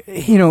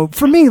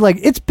for me, like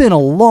it's been a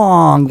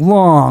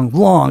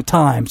long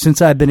time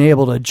since I've been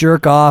able to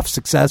jerk off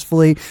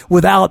successfully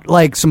without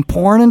like some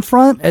porn in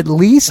front, at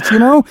least,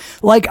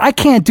 like I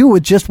can't do it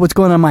with just what's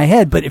going on in my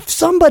head. But if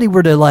somebody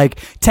were to like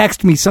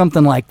text me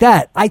something like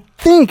that, I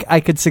think I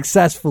could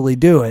successfully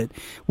do it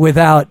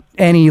without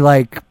any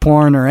like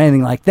porn or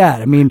anything like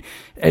that. I mean,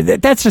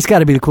 that's just got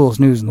to be the coolest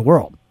news in the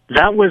world.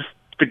 That was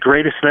the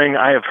greatest thing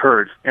I have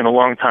heard in a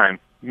long time.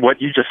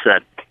 What you just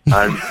said.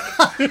 I'm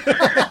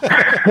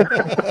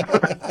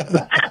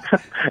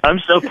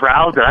so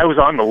proud that I was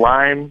on the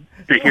line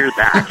to hear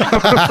that.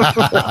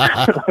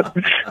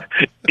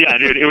 Yeah,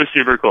 dude, it was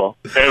super cool.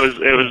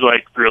 It was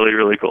like really,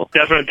 really cool.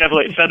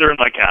 Definitely feather in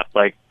my cap.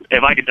 Like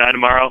if I could die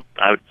tomorrow,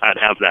 I'd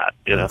have that.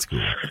 That's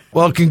cool.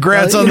 Well,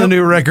 congrats on the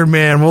new record,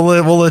 man. We'll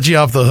let you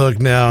off the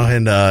hook now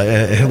and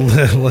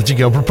let you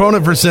go.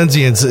 Proponent for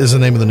Sensience is the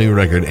name of the new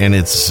record, and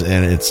it's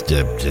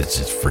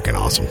freaking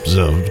awesome.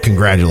 So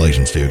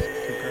congratulations, dude.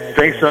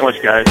 Thanks so much,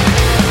 guys.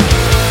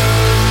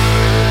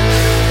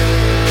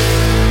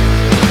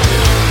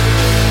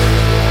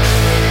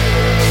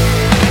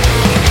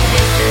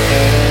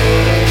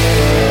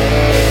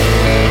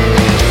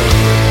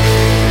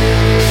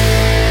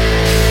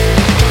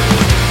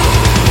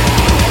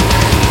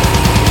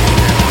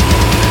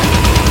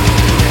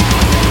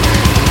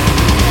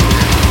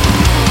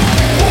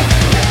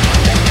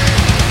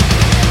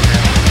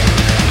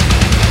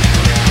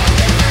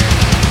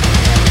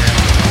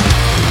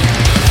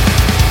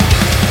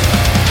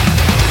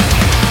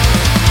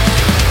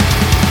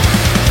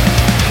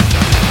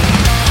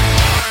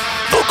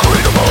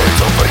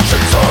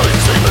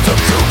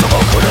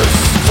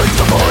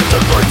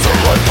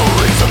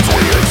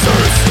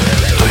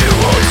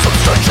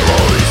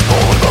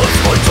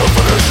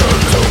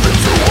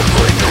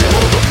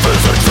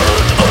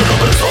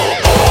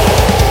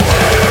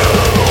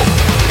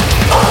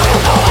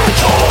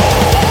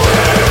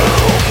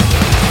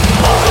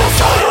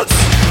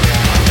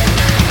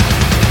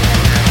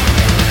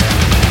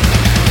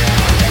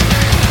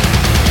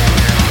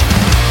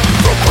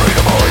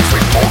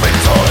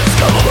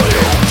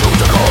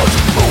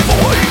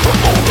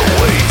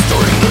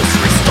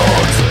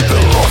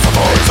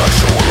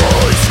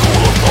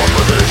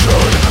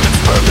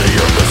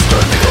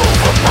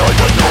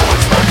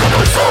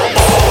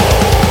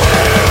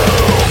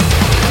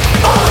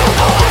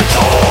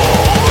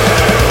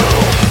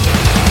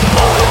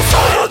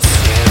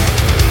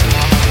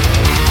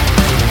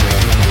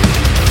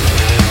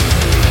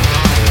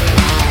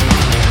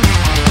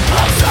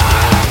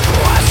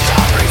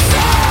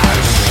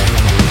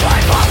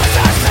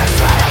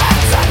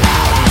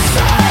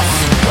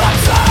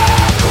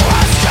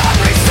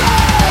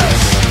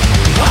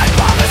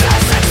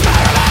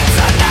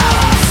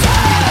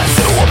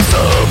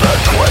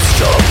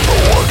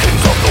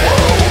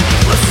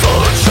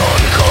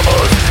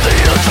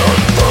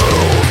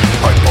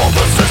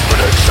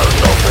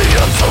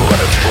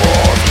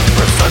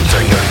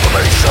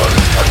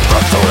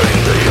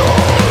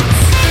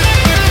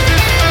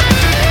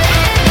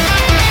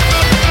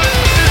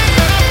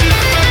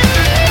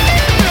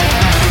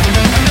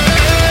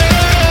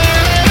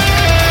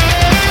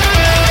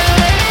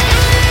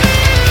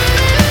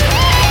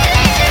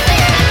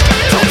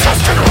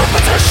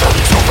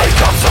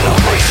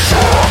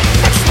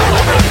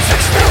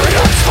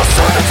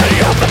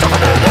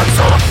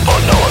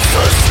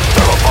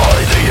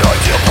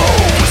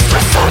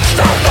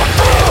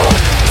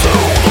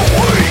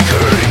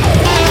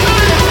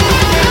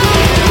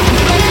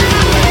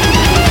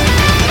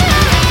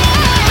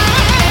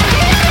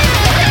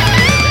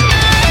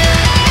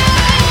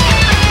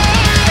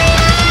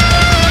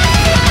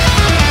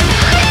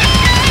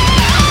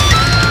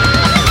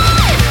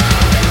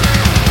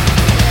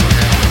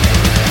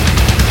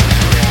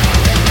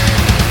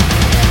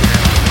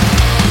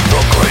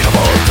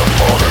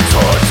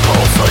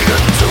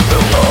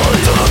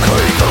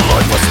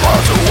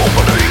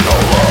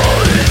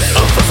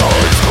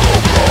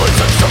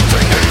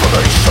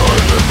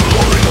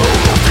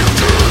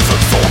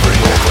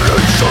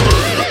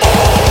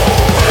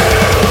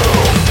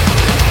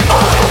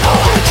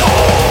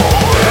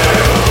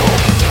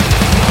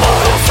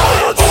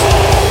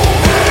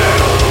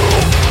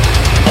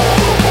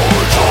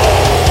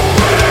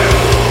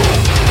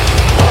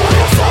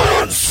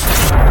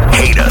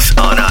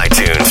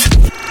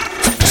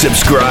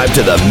 Subscribe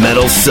to the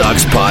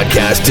MetalSucks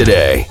podcast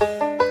today.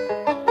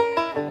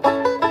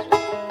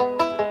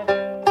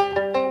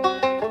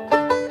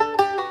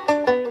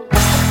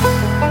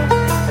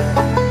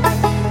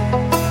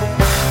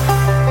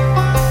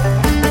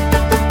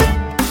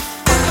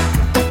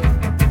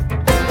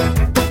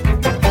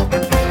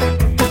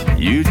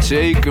 You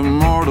take a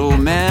mortal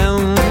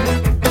man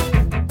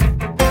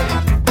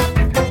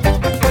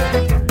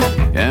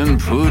and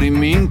put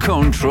him in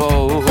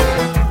control.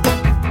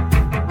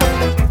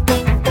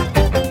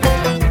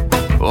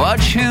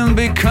 Watch him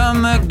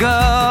become a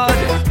god.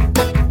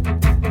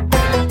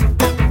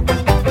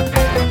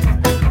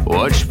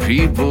 Watch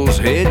people's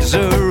heads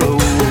roll.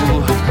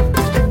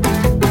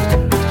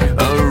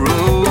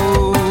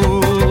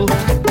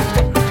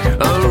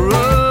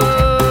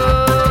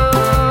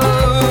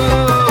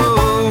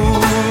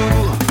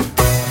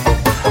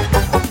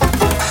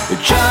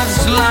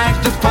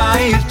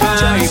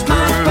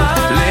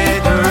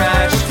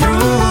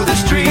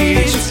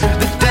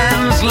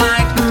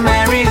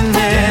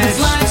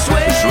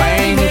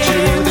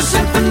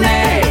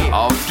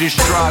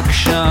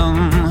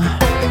 Destruction,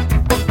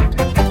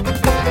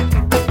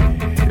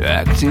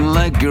 acting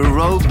like a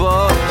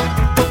robot.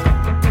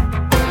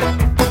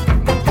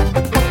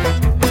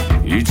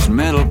 Its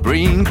metal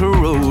brain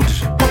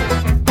corrodes.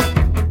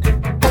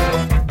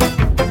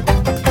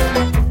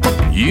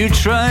 You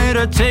try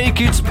to take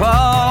its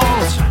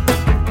pulse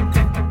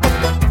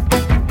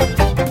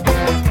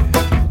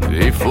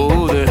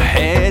before the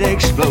head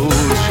explodes.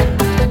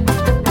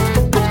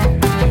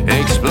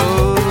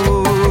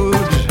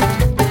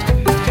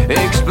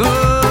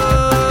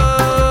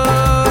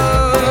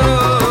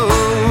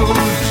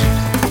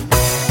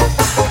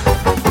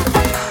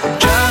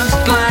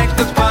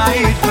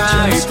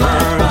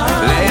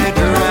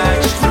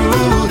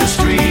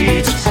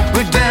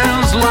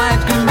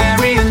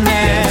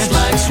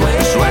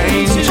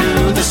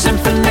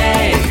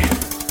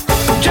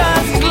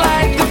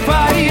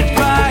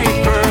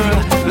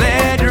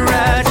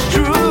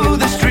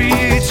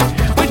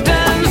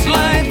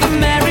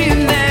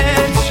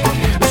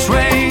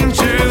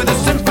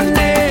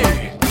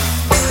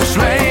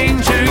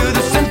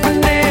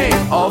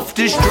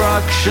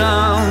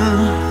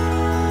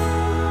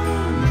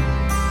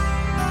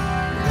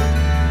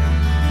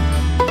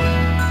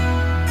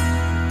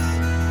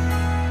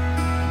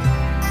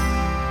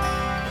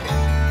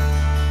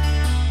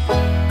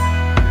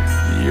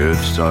 The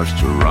earth starts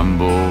to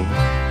rumble,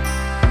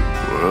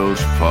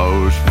 world's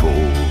powers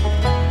fall,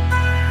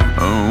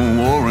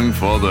 warring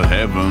for the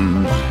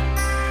heavens,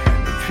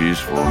 a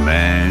peaceful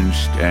man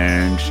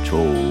stands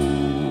tall.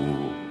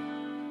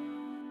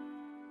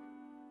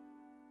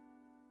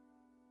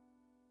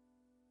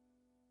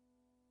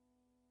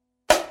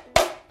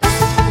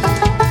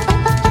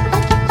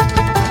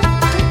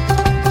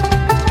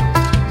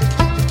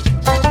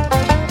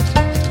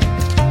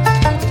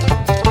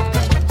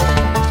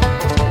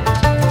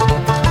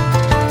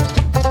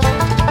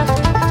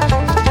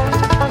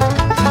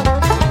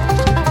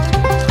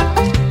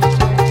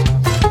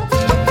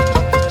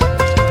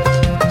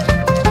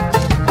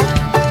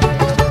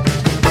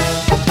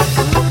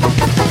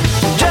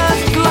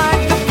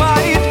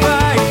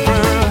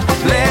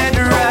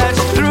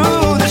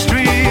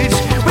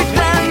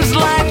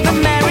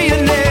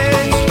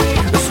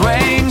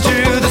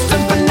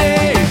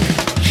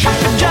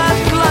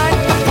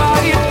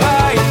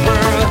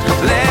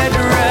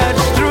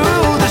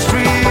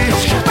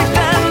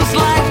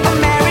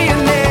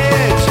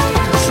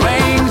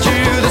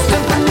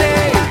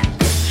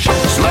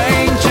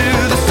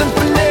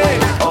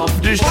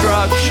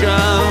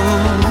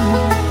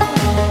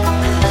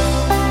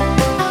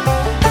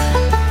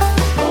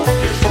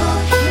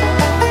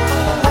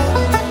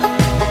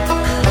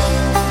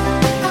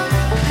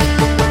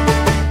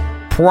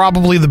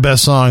 Probably the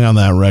best song on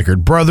that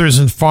record. Brothers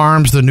and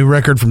Farms, the new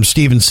record from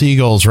Steven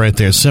Seagal's right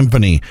there.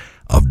 Symphony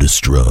of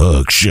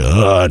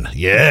Destruction.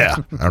 Yeah.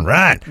 All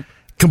right.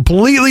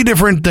 Completely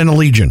different than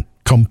Allegaeon.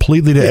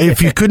 Completely different.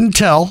 If you couldn't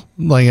tell,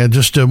 like I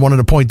just wanted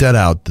to point that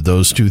out, that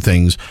those two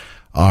things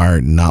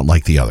are not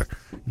like the other.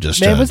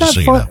 Just, man, was that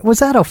so fun? You know. Was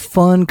that a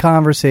fun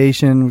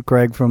conversation with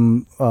Greg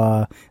from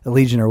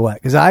Allegaeon or what?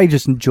 Because I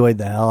just enjoyed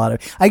the hell out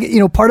of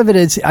it. Part of it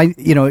is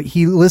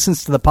he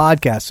listens to the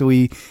podcast, so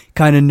he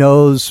kind of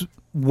knows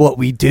what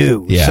we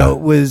do. Yeah. So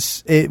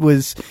it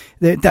was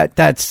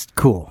that's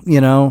cool.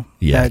 Yeah,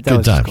 that good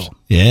was times. Cool.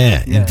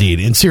 Yeah, indeed.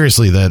 And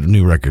seriously, that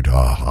new record,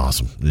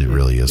 awesome. It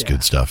really is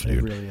good stuff, dude.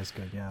 It really is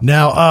good, yeah.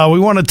 Now, we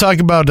want to talk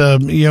about,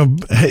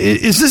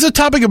 is this a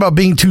topic about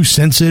being too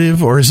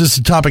sensitive, or is this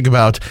a topic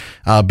about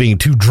being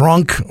too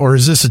drunk, or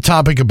is this a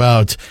topic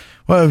about,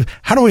 well,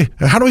 how do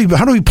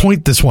we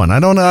point this one? I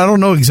don't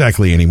know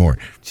exactly anymore.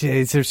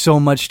 Jeez, there's so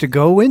much to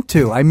go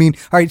into. I mean,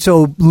 all right,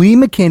 so Lee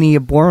McKinney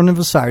of Born of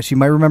Osiris, you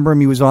might remember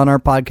him. He was on our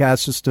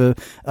podcast just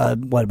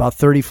about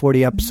 30,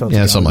 40 episodes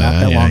ago. Something like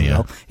that. Long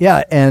ago.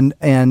 Yeah,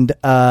 and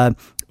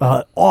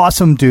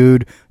awesome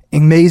dude.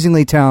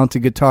 amazingly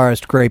talented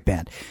guitarist, great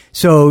band.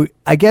 So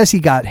I guess he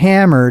got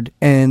hammered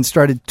and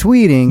started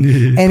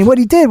tweeting. And what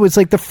he did was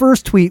like the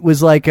first tweet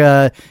was like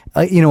a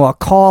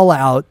call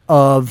out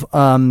of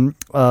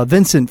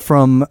Vincent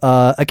from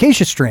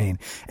Acacia Strain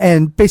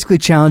and basically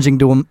challenging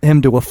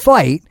him to a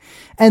fight.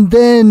 And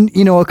then,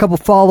 a couple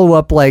follow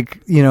up,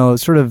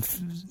 sort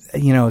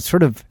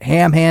of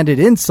ham-handed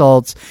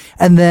insults.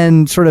 And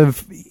then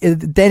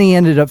then he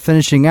ended up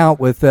finishing out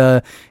with,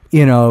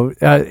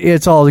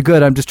 it's all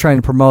good. I'm just trying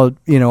to promote,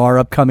 our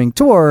upcoming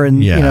tour.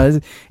 And,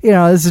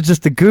 this is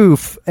just a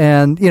goof.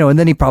 And, and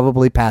then he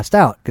probably passed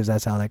out because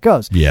that's how that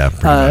goes. Yeah,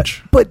 pretty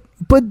much. But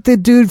the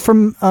dude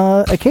from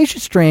Acacia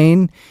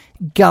Strain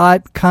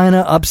got kind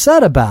of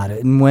upset about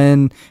it. And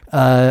when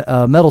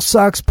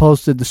MetalSucks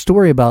posted the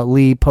story about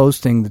Lee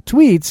posting the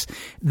tweets,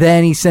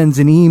 then he sends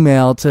an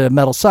email to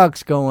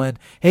MetalSucks going,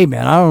 hey,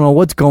 man, I don't know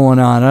what's going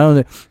on. I don't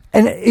know.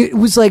 And it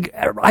was like,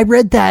 I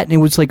read that and it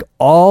was like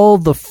all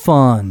the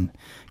fun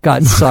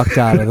got sucked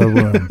out of the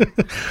room.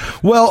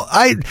 Well,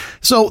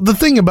 so the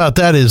thing about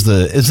that is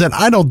that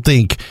I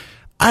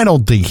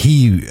don't think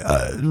he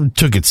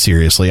took it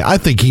seriously. I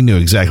think he knew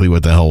exactly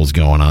what the hell was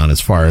going on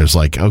as far as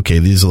like, okay,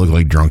 these look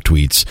like drunk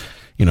tweets.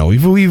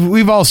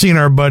 We've all seen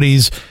our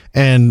buddies,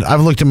 and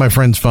I've looked at my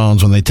friends'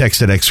 phones when they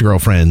texted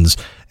ex-girlfriends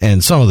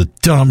and some of the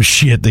dumb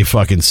shit they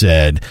fucking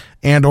said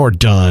and or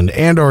done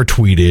and or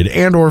tweeted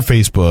and or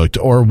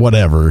Facebooked or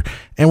whatever.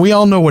 And we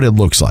all know what it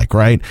looks like,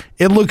 right?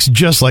 It looks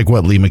just like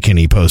what Lee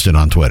McKinney posted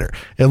on Twitter.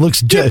 It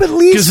looks just, but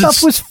Lee's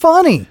stuff was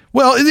funny.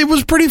 Well, it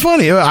was pretty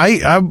funny.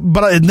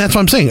 But that's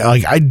what I'm saying.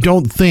 Like, I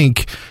don't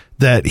think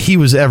that he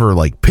was ever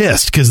like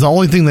pissed, because the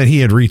only thing that he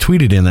had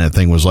retweeted in that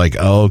thing was like,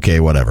 oh,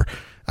 okay, whatever.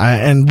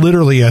 And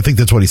literally, I think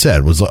that's what he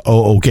said was,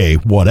 oh, okay,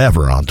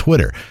 whatever on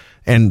Twitter,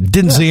 and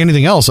didn't say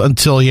anything else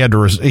until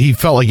he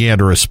felt like he had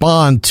to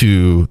respond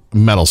to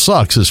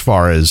MetalSucks as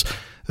far as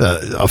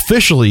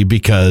officially,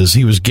 because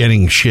he was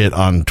getting shit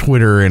on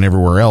Twitter and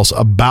everywhere else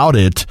about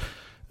it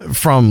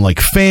from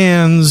like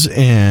fans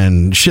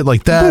and shit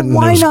like that. But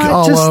why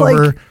not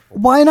just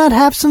why not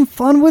have some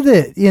fun with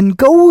it and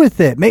go with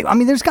it?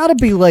 There's got to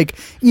be like,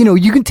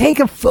 you can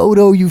take a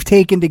photo you've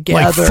taken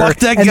together. Like, fuck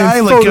that guy,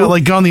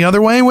 like gone the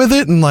other way with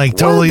it and like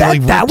totally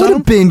that would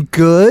have been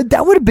good.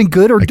 That would have been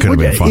good. Or it could have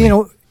been funny.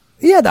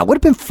 Yeah, that would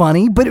have been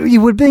funny, but it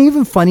would have been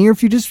even funnier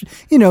if you just,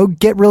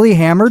 get really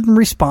hammered and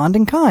respond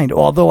in kind.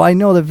 Although I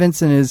know that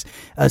Vincent is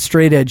a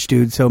straight edge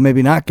dude, so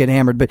maybe not get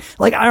hammered. But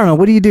like, I don't know,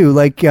 what do you do?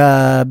 Like,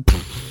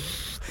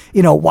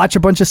 watch a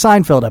bunch of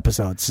Seinfeld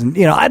episodes, and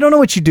I don't know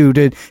what you do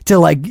to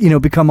like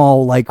become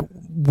all like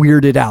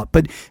weirded out,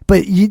 but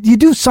you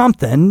do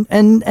something,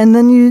 and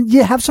then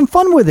you have some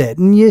fun with it,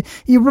 and you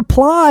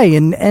reply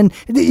and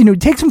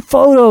take some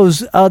photos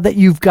that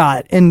you've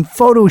got and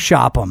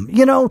Photoshop them,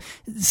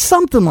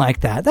 something like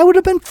that. That would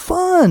have been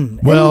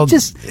fun. Well,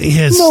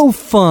 no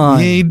fun.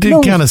 He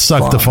did kind of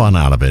suck the fun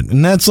out of it,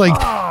 and that's like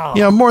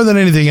more than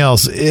anything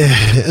else,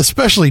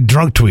 especially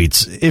drunk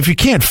tweets. If you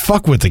can't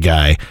fuck with the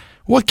guy,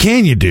 what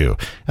can you do?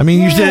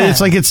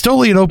 It's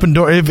totally an open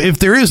door. If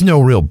there is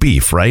no real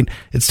beef, right?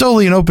 It's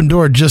totally an open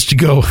door just to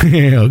go,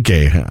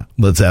 okay,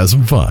 let's have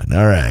some fun.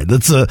 All right.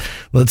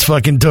 Let's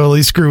fucking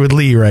totally screw with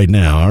Lee right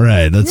now. All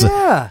right.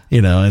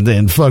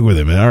 And fuck with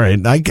him. All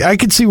right. I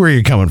could see where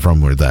you're coming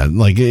from with that.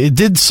 Like, it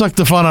did suck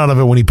the fun out of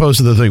it when he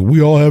posted the thing.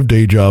 We all have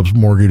day jobs,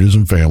 mortgages,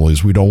 and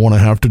families. We don't want to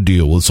have to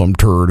deal with some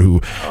turd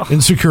who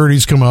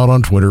insecurities come out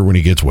on Twitter when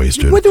he gets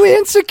wasted. What do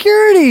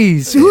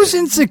insecurities? Who's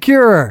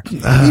insecure?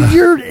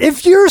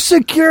 If you're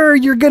secure,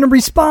 you're going to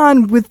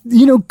respond with,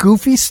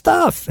 goofy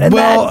stuff. And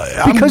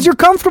because you're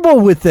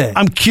comfortable with it.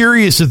 I'm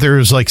curious if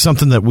there's like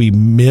something that we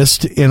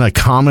missed in a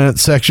comment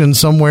section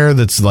somewhere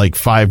that's like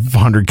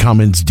 500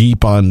 comments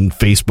deep on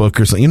Facebook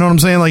or something. You know what I'm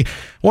saying? Like, I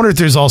wonder if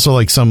there's also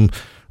like some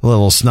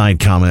little snide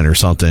comment or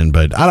something,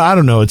 but I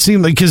don't know. It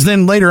seemed like, because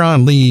then later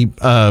on, Lee,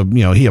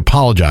 he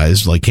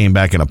apologized, like came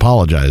back and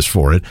apologized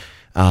for it.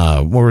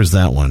 Where was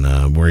that one?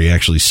 Where he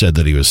actually said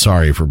that he was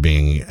sorry for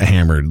being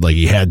hammered, like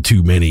he had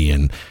too many,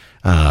 and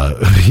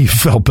he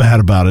felt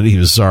bad about it. He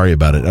was sorry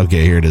about it.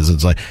 Okay, here it is.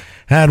 It's like,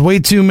 had way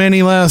too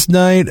many last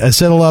night. I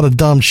said a lot of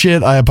dumb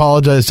shit. I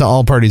apologize to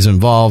all parties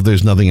involved.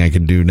 There's nothing I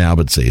can do now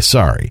but say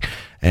sorry.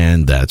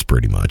 And that's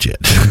pretty much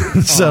it.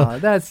 So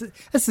that's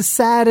the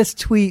saddest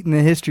tweet in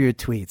the history of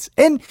tweets.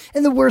 And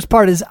the worst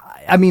part is,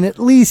 at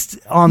least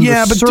on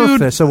the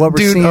surface of what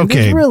we're seeing,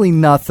 there's really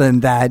nothing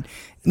that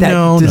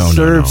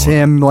deserves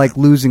him like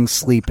losing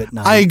sleep at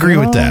night. I agree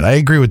with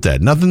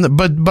that. Nothing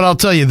but I'll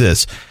tell you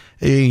this,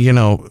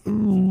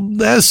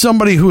 as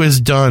somebody who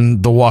has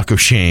done the walk of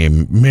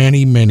shame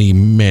many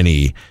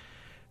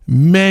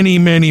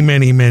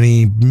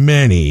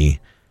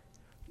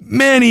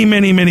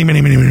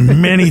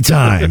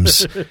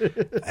times,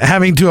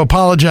 having to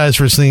apologize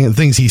for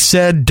things he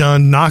said,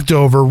 done, knocked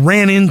over,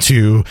 ran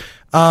into,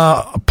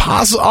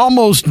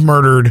 almost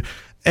murdered,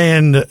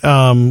 and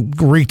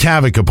wreaked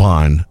havoc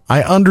upon.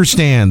 I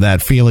understand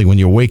that feeling when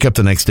you wake up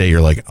the next day,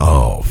 you're like,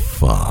 oh,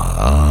 fuck.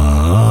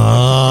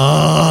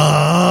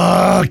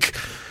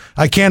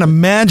 I can't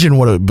imagine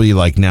what it would be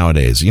like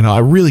nowadays. I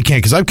really can't,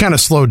 because I've kind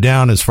of slowed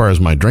down as far as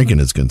my drinking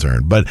is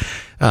concerned. But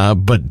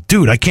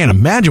dude, I can't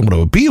imagine what it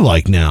would be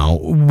like now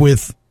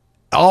with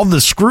all the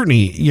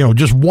scrutiny,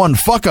 just one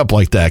fuck up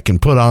like that can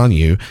put on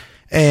you.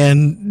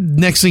 And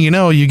next thing you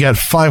know, you got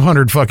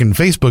 500 fucking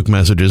Facebook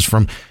messages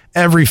from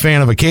every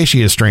fan of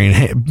Acacia Strain,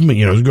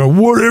 go,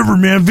 whatever,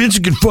 man,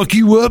 Vincent can fuck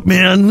you up,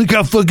 man. Look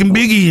how fucking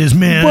big he is,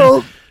 man.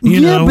 Well,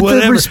 but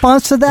whatever. the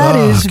response to that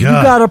is, if you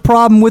got a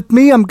problem with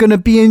me, I'm going to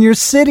be in your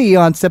city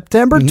on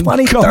September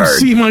 23rd. Come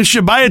see my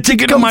show. Buy a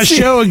ticket to my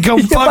show and come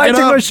fuck it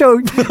up. Show.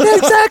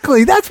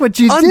 Exactly. That's what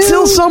you do.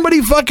 Until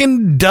somebody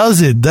fucking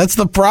does it. That's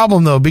the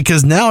problem, though,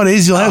 because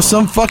nowadays you'll have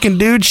some fucking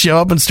dude show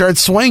up and start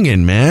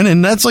swinging, man.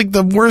 And that's like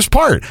the worst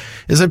part,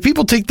 is that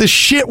people take this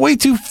shit way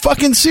too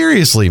fucking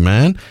seriously,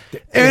 man.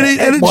 And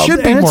it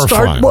should be more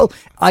fun. Well,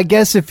 I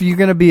guess if you're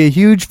going to be a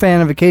huge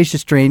fan of Acacia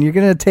Strain, you're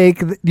going to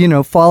take,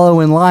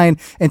 follow in line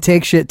and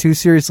take shit too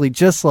seriously,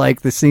 just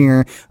like the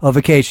singer of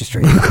Acacia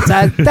Strain.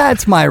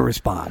 That's my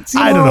response.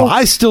 I don't know.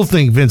 I still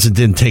think Vincent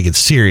didn't take it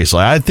seriously.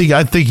 I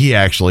think he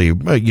actually,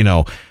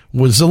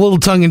 was a little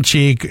tongue in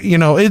cheek.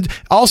 It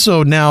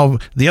also, now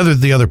the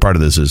other part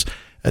of this is,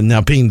 and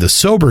now being the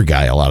sober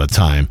guy a lot of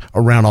time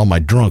around all my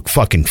drunk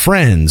fucking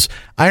friends,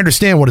 I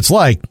understand what it's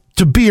like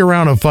to be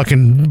around a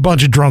fucking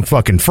bunch of drunk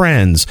fucking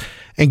friends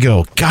and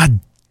go, God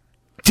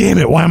damn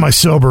it, why am I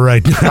sober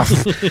right now?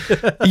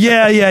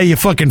 Yeah, you're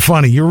fucking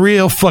funny. You're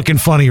real fucking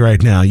funny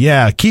right now.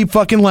 Yeah, keep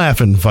fucking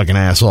laughing, fucking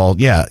asshole.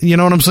 Yeah, you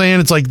know what I'm saying?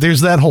 It's like there's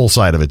that whole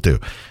side of it too.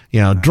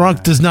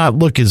 Drunk does not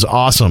look as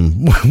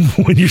awesome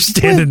when you're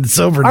standing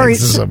sober next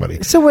to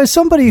somebody. So as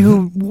somebody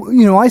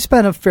who, I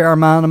spent a fair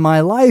amount of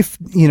my life,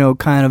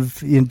 kind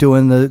of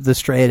doing the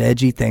straight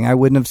edgy thing. I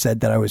wouldn't have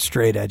said that I was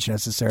straight edge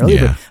necessarily,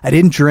 but I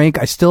didn't drink.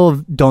 I still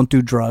don't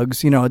do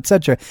drugs,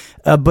 etc.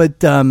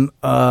 And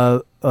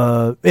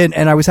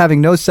I was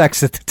having no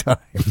sex at the time.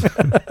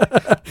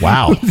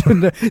 Wow.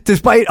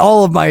 Despite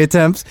all of my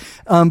attempts.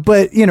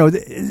 But,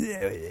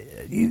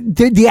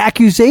 the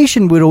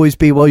accusation would always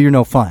be, well, you're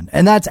no fun.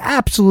 And that's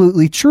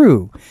absolutely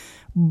true.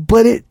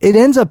 But it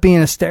ends up being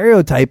a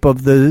stereotype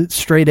of the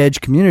straight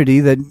edge community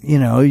that,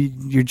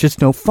 you're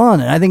just no fun.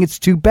 And I think it's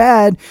too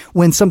bad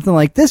when something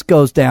like this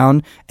goes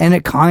down and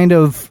it kind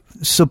of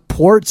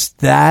supports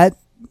that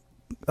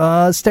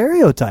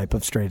stereotype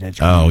of straight edge.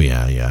 Oh,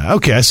 yeah.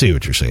 Okay, I see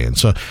what you're saying.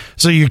 So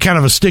you're kind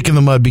of a stick in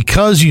the mud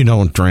because you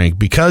don't drink,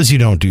 because you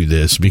don't do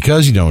this,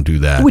 because you don't do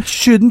that. Which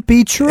shouldn't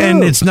be true.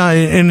 And it's not,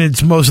 and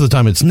it's most of the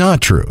time it's not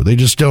true. They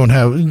just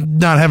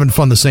not having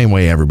fun the same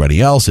way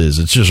everybody else is.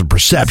 It's just a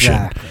perception.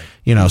 Exactly.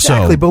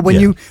 Exactly. But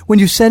when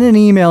you send an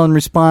email in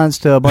response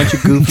to a bunch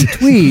of goofy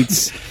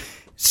tweets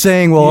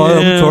saying, well,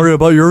 I'm sorry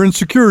about your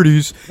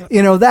insecurities,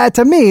 that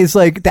to me is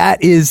like,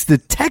 that is the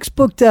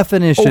textbook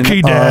definition.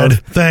 Okay,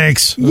 Dad,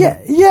 thanks.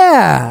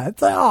 Yeah.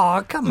 It's like,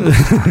 oh, come on.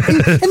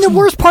 And the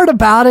worst part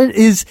about it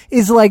is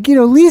like,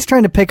 Lee's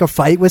trying to pick a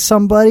fight with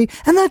somebody,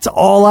 and that's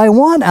all I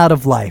want out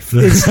of life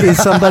is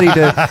somebody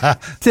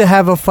to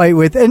have a fight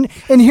with. And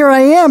here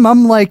I am.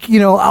 I'm like,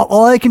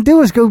 all I can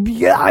do is go,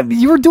 yeah,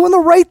 you were doing the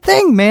right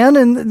thing, man.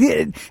 And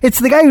it's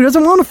the guy who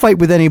doesn't want to fight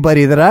with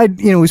anybody that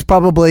who's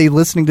probably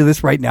listening to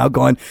this right now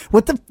going,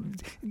 what the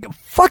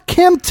fuck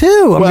him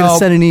too? I'm going to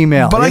send an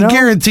email. But I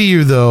guarantee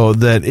you though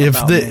that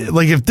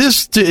if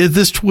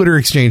this Twitter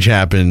exchange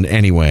happened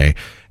anyway,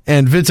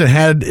 and Vincent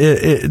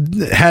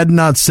had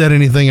not said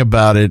anything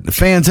about it,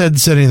 fans hadn't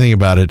said anything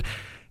about it,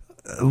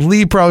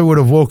 Lee probably would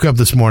have woke up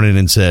this morning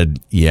and said,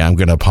 "Yeah, I'm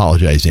going to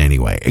apologize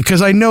anyway,"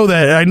 because I know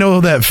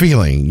that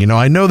feeling.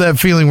 I know that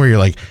feeling where you're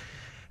like,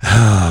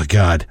 "Oh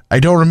God, I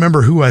don't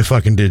remember who I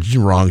fucking did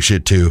wrong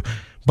shit to."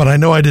 But I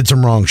know I did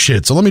some wrong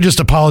shit, so let me just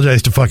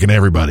apologize to fucking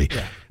everybody.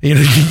 Yeah.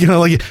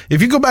 Like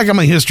if you go back on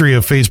my history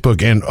of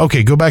Facebook and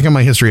go back on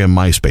my history of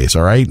MySpace,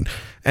 all right,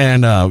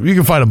 and you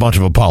can find a bunch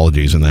of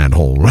apologies in that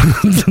whole run,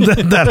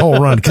 that whole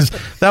run, because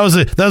that was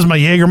my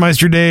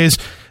Jägermeister days.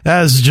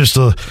 That's just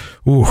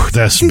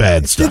that's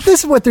bad stuff.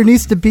 This is what there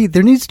needs to be.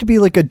 There needs to be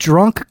like a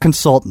drunk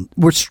consultant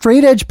where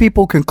straight edge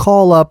people can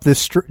call up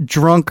this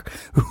drunk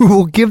who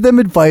will give them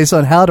advice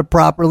on how to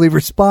properly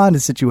respond to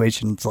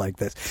situations like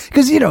this.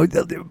 Because,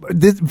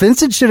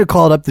 Vincent should have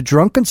called up the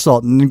drunk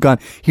consultant and gone,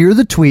 here are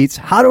the tweets.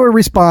 How do I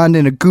respond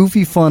in a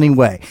goofy, funny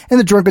way? And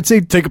the drunk would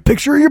say, take a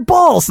picture of your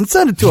balls and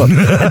send it to him.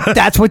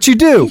 That's what you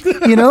do.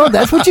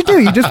 That's what you do.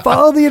 You just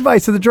follow the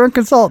advice of the drunk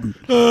consultant.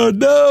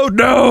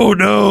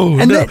 No.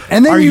 And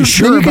then are you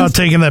sure about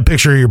taking that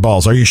picture of your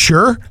balls? Are you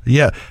sure?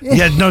 Yeah.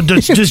 No,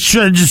 just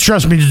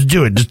trust me. Just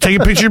do it. Just take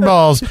a picture of your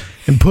balls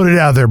and put it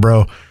out there,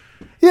 bro.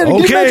 Yeah,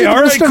 okay,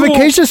 all right, cool.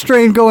 Acacia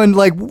Strain going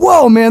like,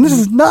 whoa, man, this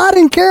is not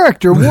in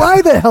character.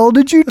 Why the hell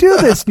did you do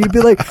this? And you'd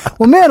be like,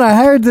 well, man, I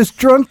hired this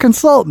drunk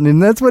consultant,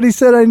 and that's what he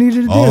said I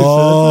needed to do.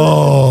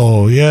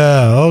 Oh,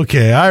 yeah,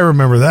 okay, I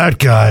remember that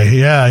guy.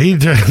 Yeah, he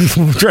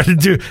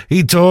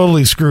he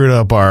totally screwed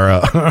up our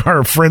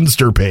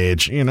Friendster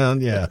page.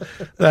 Yeah,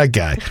 that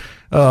guy.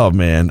 Oh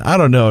man, I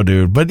don't know,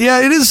 dude, but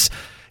yeah, it is.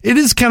 it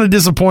is kind of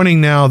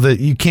disappointing now that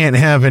you can't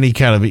have any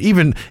kind of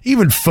even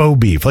faux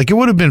beef. Like, it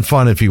would have been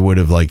fun if you would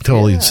have like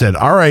totally said,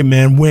 all right,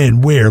 man,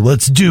 when, where,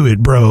 let's do it,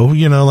 bro.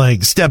 You know,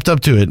 like stepped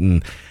up to it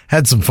and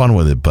had some fun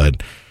with it.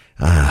 But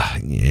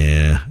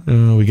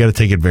we got to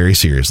take it very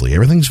seriously.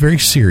 Everything's very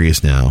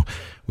serious now.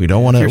 We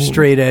don't want to. You're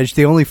straight edge.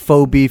 The only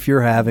faux beef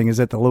you're having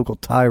is at the local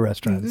Thai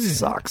restaurant. It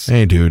sucks.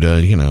 Hey, dude,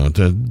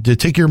 to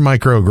take your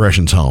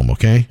microaggressions home,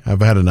 okay?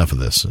 I've had enough of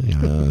this. You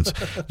know, it's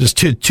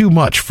just too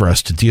much for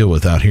us to deal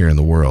with out here in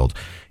the world.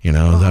 You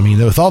know, I mean,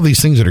 with all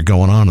these things that are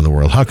going on in the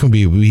world, how can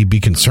we be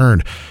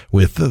concerned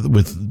with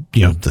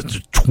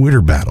the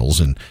Twitter battles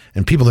and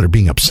people that are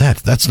being upset?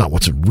 That's not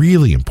what's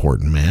really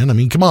important, man. I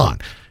mean, come on.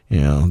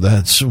 You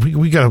know,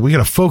 we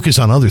gotta focus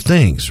on other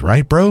things,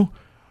 right, bro?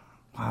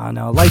 Oh,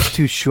 no, life's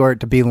too short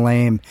to be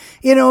lame.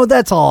 You know,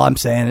 that's all I'm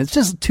saying. It's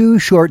just too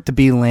short to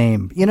be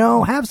lame. You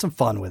know, have some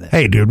fun with it.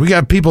 Hey, dude, we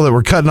got people that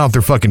were cutting off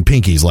their fucking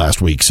pinkies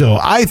last week. So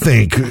I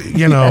think,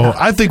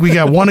 I think we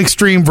got one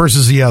extreme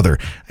versus the other.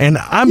 And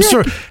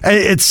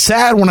it's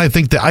sad when I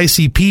think the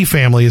ICP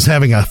family is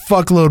having a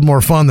fuckload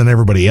more fun than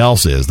everybody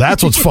else is.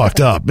 That's what's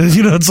fucked up.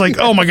 You know, it's like,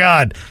 oh my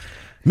God.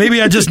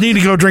 Maybe I just need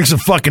to go drink some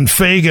fucking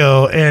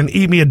Faygo and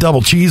eat me a double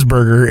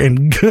cheeseburger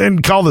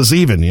and call this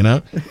even, you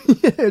know?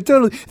 Yeah,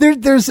 totally.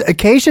 There's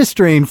acacia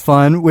strain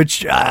fun,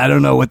 which I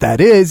don't know what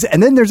that is,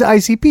 and then there's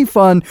ICP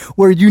fun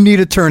where you need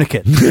a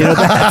tourniquet. You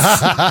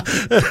know,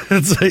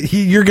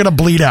 you're gonna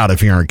bleed out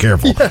if you aren't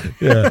careful.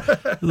 Yeah.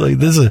 Like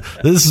this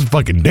is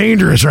fucking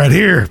dangerous right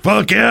here.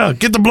 Fuck yeah,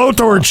 get the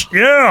blowtorch.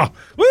 Yeah.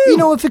 Woo. You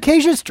know, if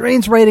Acacia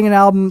Strain's writing an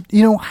album,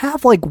 you know,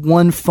 have like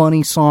one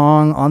funny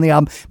song on the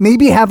album.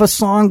 Maybe have a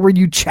song where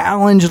you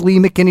challenge Lee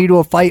McKinney to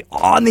a fight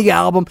on the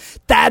album.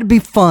 That'd be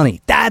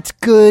funny. That's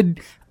good.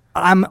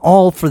 I'm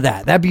all for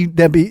that.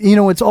 That'd be, you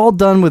know, it's all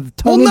done with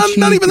tongue in cheek.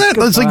 Not even that.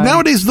 It's like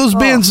nowadays those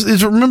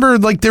bands remember,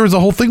 like there was a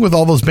whole thing with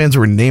all those bands that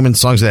were naming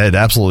songs that had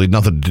absolutely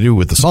nothing to do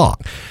with the song.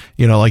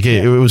 You know, like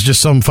it was just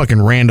some fucking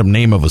random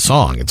name of a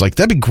song. It's like,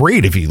 that'd be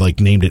great if you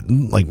like named it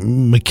like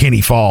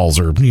McKinney Falls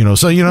or, you know,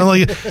 so, you know,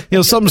 like, you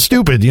know, something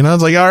stupid, you know,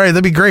 it's like, all right,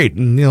 that'd be great.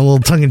 And, you know, a little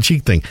tongue in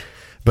cheek thing.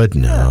 But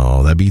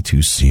no, that'd be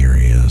too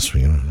serious.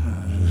 You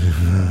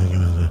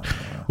know.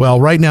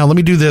 Well, right now, let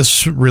me do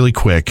this really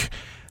quick.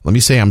 Let me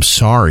say I'm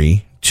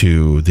sorry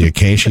to the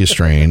Acacia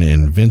Strain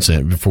and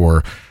Vincent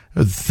for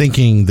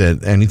thinking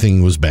that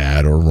anything was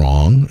bad or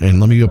wrong. And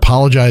let me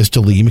apologize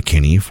to Lee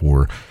McKinney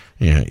for,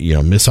 you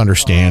know,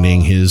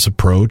 misunderstanding his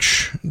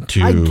approach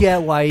to I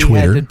get why he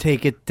Twitter. had to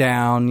take it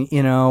down,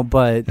 you know,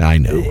 but I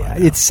know.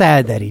 It's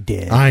sad that he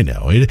did. I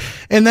know.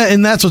 And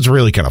that's what's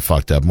really kind of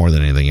fucked up more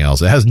than anything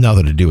else. It has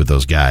nothing to do with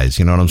those guys.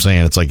 You know what I'm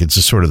saying? It's like, it's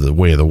just sort of the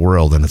way of the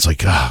world. And it's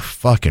like,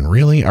 fucking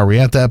really? Are we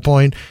at that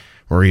point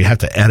where you have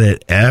to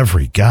edit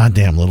every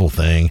goddamn little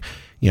thing?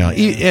 You know,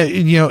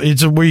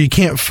 it's where you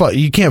can't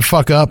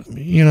fuck up.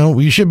 You know,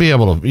 you should be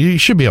able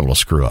to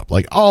screw up.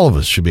 Like all of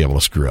us should be able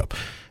to screw up.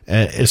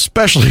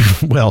 Especially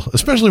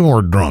when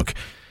we're drunk,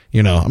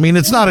 you know. I mean,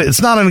 it's not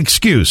an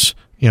excuse,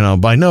 you know,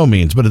 by no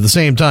means, but at the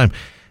same time,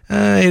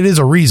 it is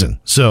a reason.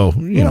 So,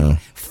 you know,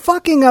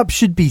 fucking up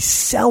should be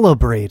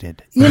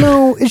celebrated. You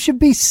know, it should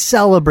be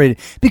celebrated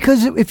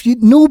because if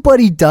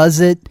nobody does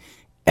it,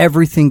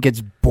 everything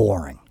gets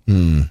boring.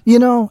 You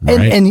know,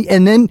 right.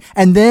 and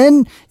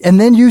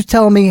then you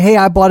tell me, hey,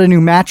 I bought a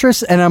new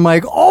mattress, and I'm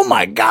like, oh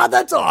my God,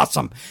 that's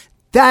awesome.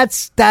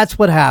 That's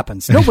what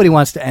happens. Nobody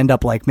wants to end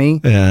up like me.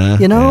 Yeah,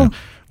 you know? Yeah.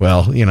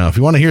 Well, you know, if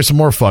you want to hear some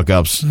more fuck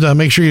ups,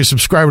 make sure you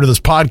subscribe to this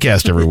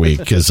podcast every week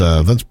because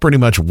that's pretty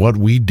much what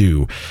we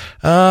do.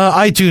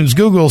 iTunes,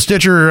 Google,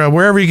 Stitcher,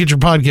 wherever you get your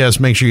podcasts,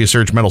 make sure you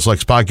search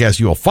MetalSucks Podcast.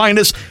 You will find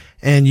us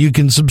and you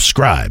can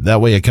subscribe.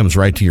 That way it comes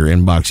right to your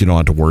inbox. You don't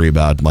have to worry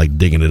about like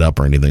digging it up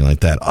or anything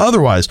like that.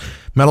 Otherwise,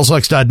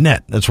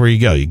 MetalSucks.net. That's where you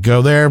go. You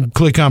go there,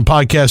 click on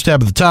podcast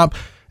tab at the top.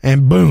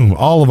 And boom,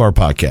 all of our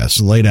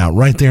podcasts laid out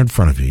right there in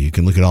front of you. You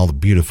can look at all the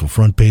beautiful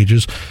front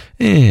pages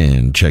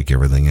and check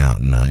everything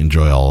out and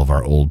enjoy all of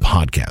our old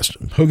podcasts.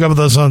 Hook up with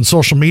us on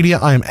social media.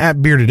 I am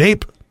at Bearded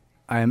Ape.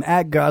 I am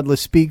at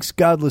Godless Speaks.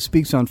 Godless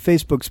Speaks on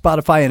Facebook,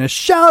 Spotify, and a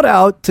shout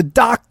out to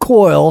Doc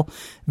Coyle.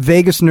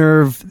 Vegas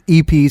Nerve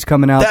EP's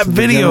coming out. That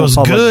video's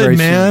good,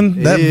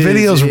 man. That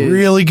video's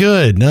really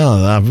good.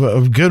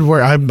 No, good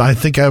work. I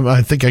think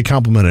I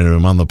complimented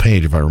him on the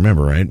page if I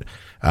remember right.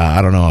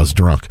 I don't know. I was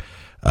drunk.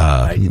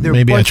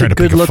 Maybe I tried to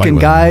pick a fight with good-looking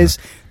guys.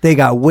 They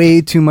got way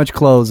too much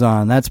clothes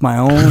on. That's my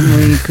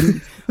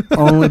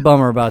only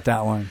bummer about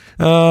that one.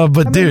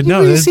 But dude,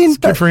 no, it's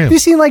good for him. Have you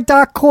seen like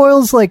Doc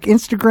Coyle's like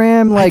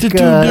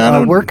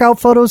Instagram workout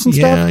photos and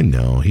stuff? Yeah, I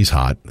know. He's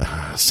hot.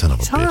 Son of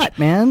a bitch. He's hot,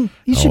 man.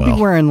 He should be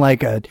wearing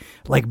like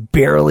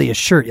barely a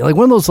shirt, like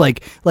one of those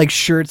like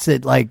shirts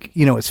that like,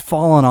 you know, is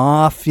falling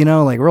off, you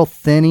know, like real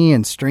thinny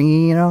and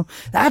stringy, you know.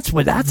 That's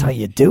how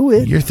you do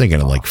it. You're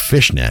thinking of like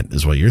fishnet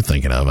is what you're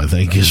thinking of. I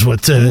think is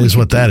what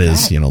that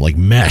is. You know, like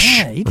mesh.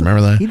 Yeah,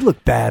 remember that? He'd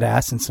look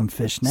badass in some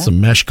fishnet. Some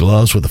mesh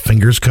gloves with the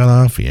fingers cut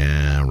off.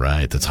 Yeah,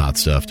 right. That's hot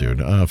stuff, dude.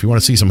 If you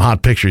want to see some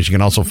hot pictures, you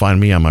can also find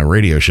me on my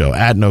radio show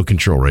at No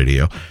Control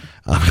Radio.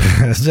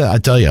 I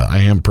tell you, I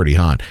am pretty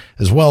hot,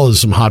 as well as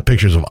some hot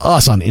pictures of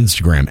us on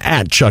Instagram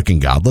at Chuck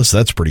and Godless.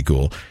 That's pretty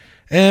cool.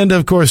 And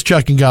of course,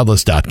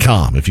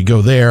 chuckandgodless.com. If you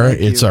go there,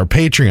 it's our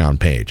Patreon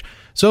page.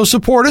 So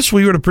support us.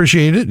 We would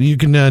appreciate it. You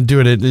can do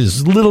it at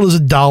as little as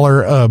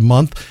 $1 a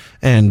month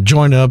and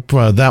join up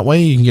that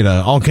way. You can get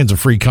all kinds of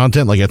free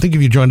content. Like, I think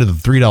if you joined at the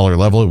 $3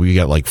 level, we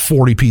got like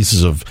 40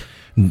 pieces of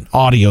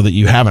audio that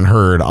you haven't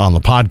heard on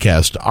the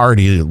podcast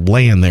already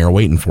laying there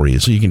waiting for you.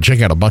 So you can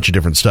check out a bunch of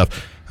different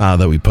stuff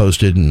that we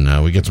posted,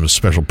 and we get some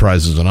special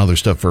prizes and other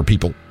stuff for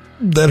people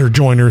that are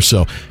joiners.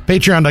 So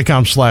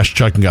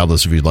patreon.com/Chuck and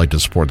Godless if you'd like to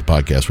support the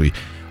podcast. We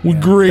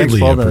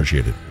greatly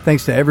appreciate it.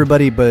 Thanks to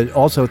everybody, but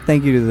also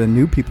thank you to the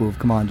new people who've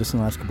come on just in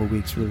the last couple of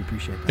weeks. Really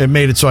appreciate it. It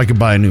made it so I could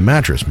buy a new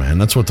mattress, man.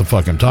 That's what the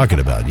fuck I'm talking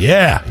about.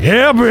 Yeah,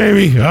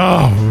 baby.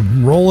 Oh,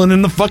 rolling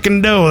in the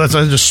fucking dough. That's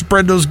I just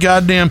spread those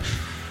goddamn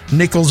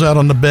nickels out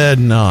on the bed.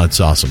 No, it's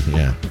awesome.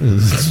 Yeah,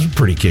 it's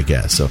pretty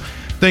kick-ass. So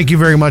thank you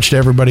very much to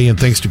everybody, and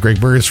thanks to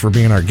Greg Burgess for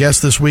being our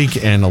guest this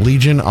week, and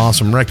Allegaeon,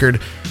 awesome record.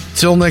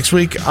 Till next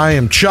week, I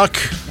am Chuck.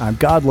 I'm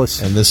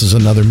Godless. And this is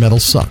another Metal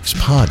Sucks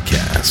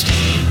podcast.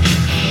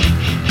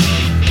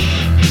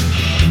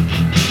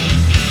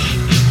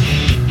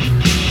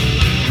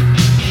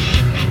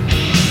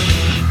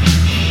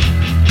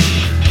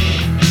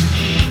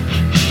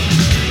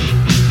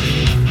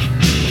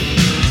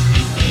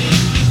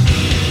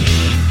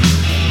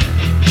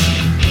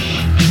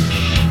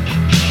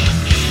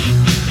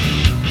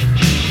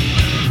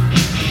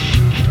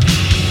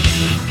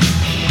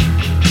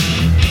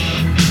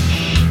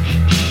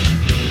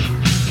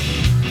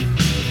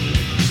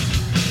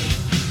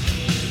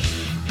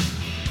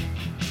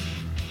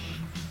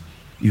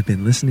 You've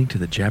been listening to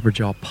the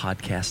Jabberjaw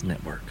Podcast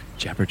Network,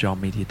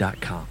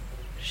 jabberjawmedia.com.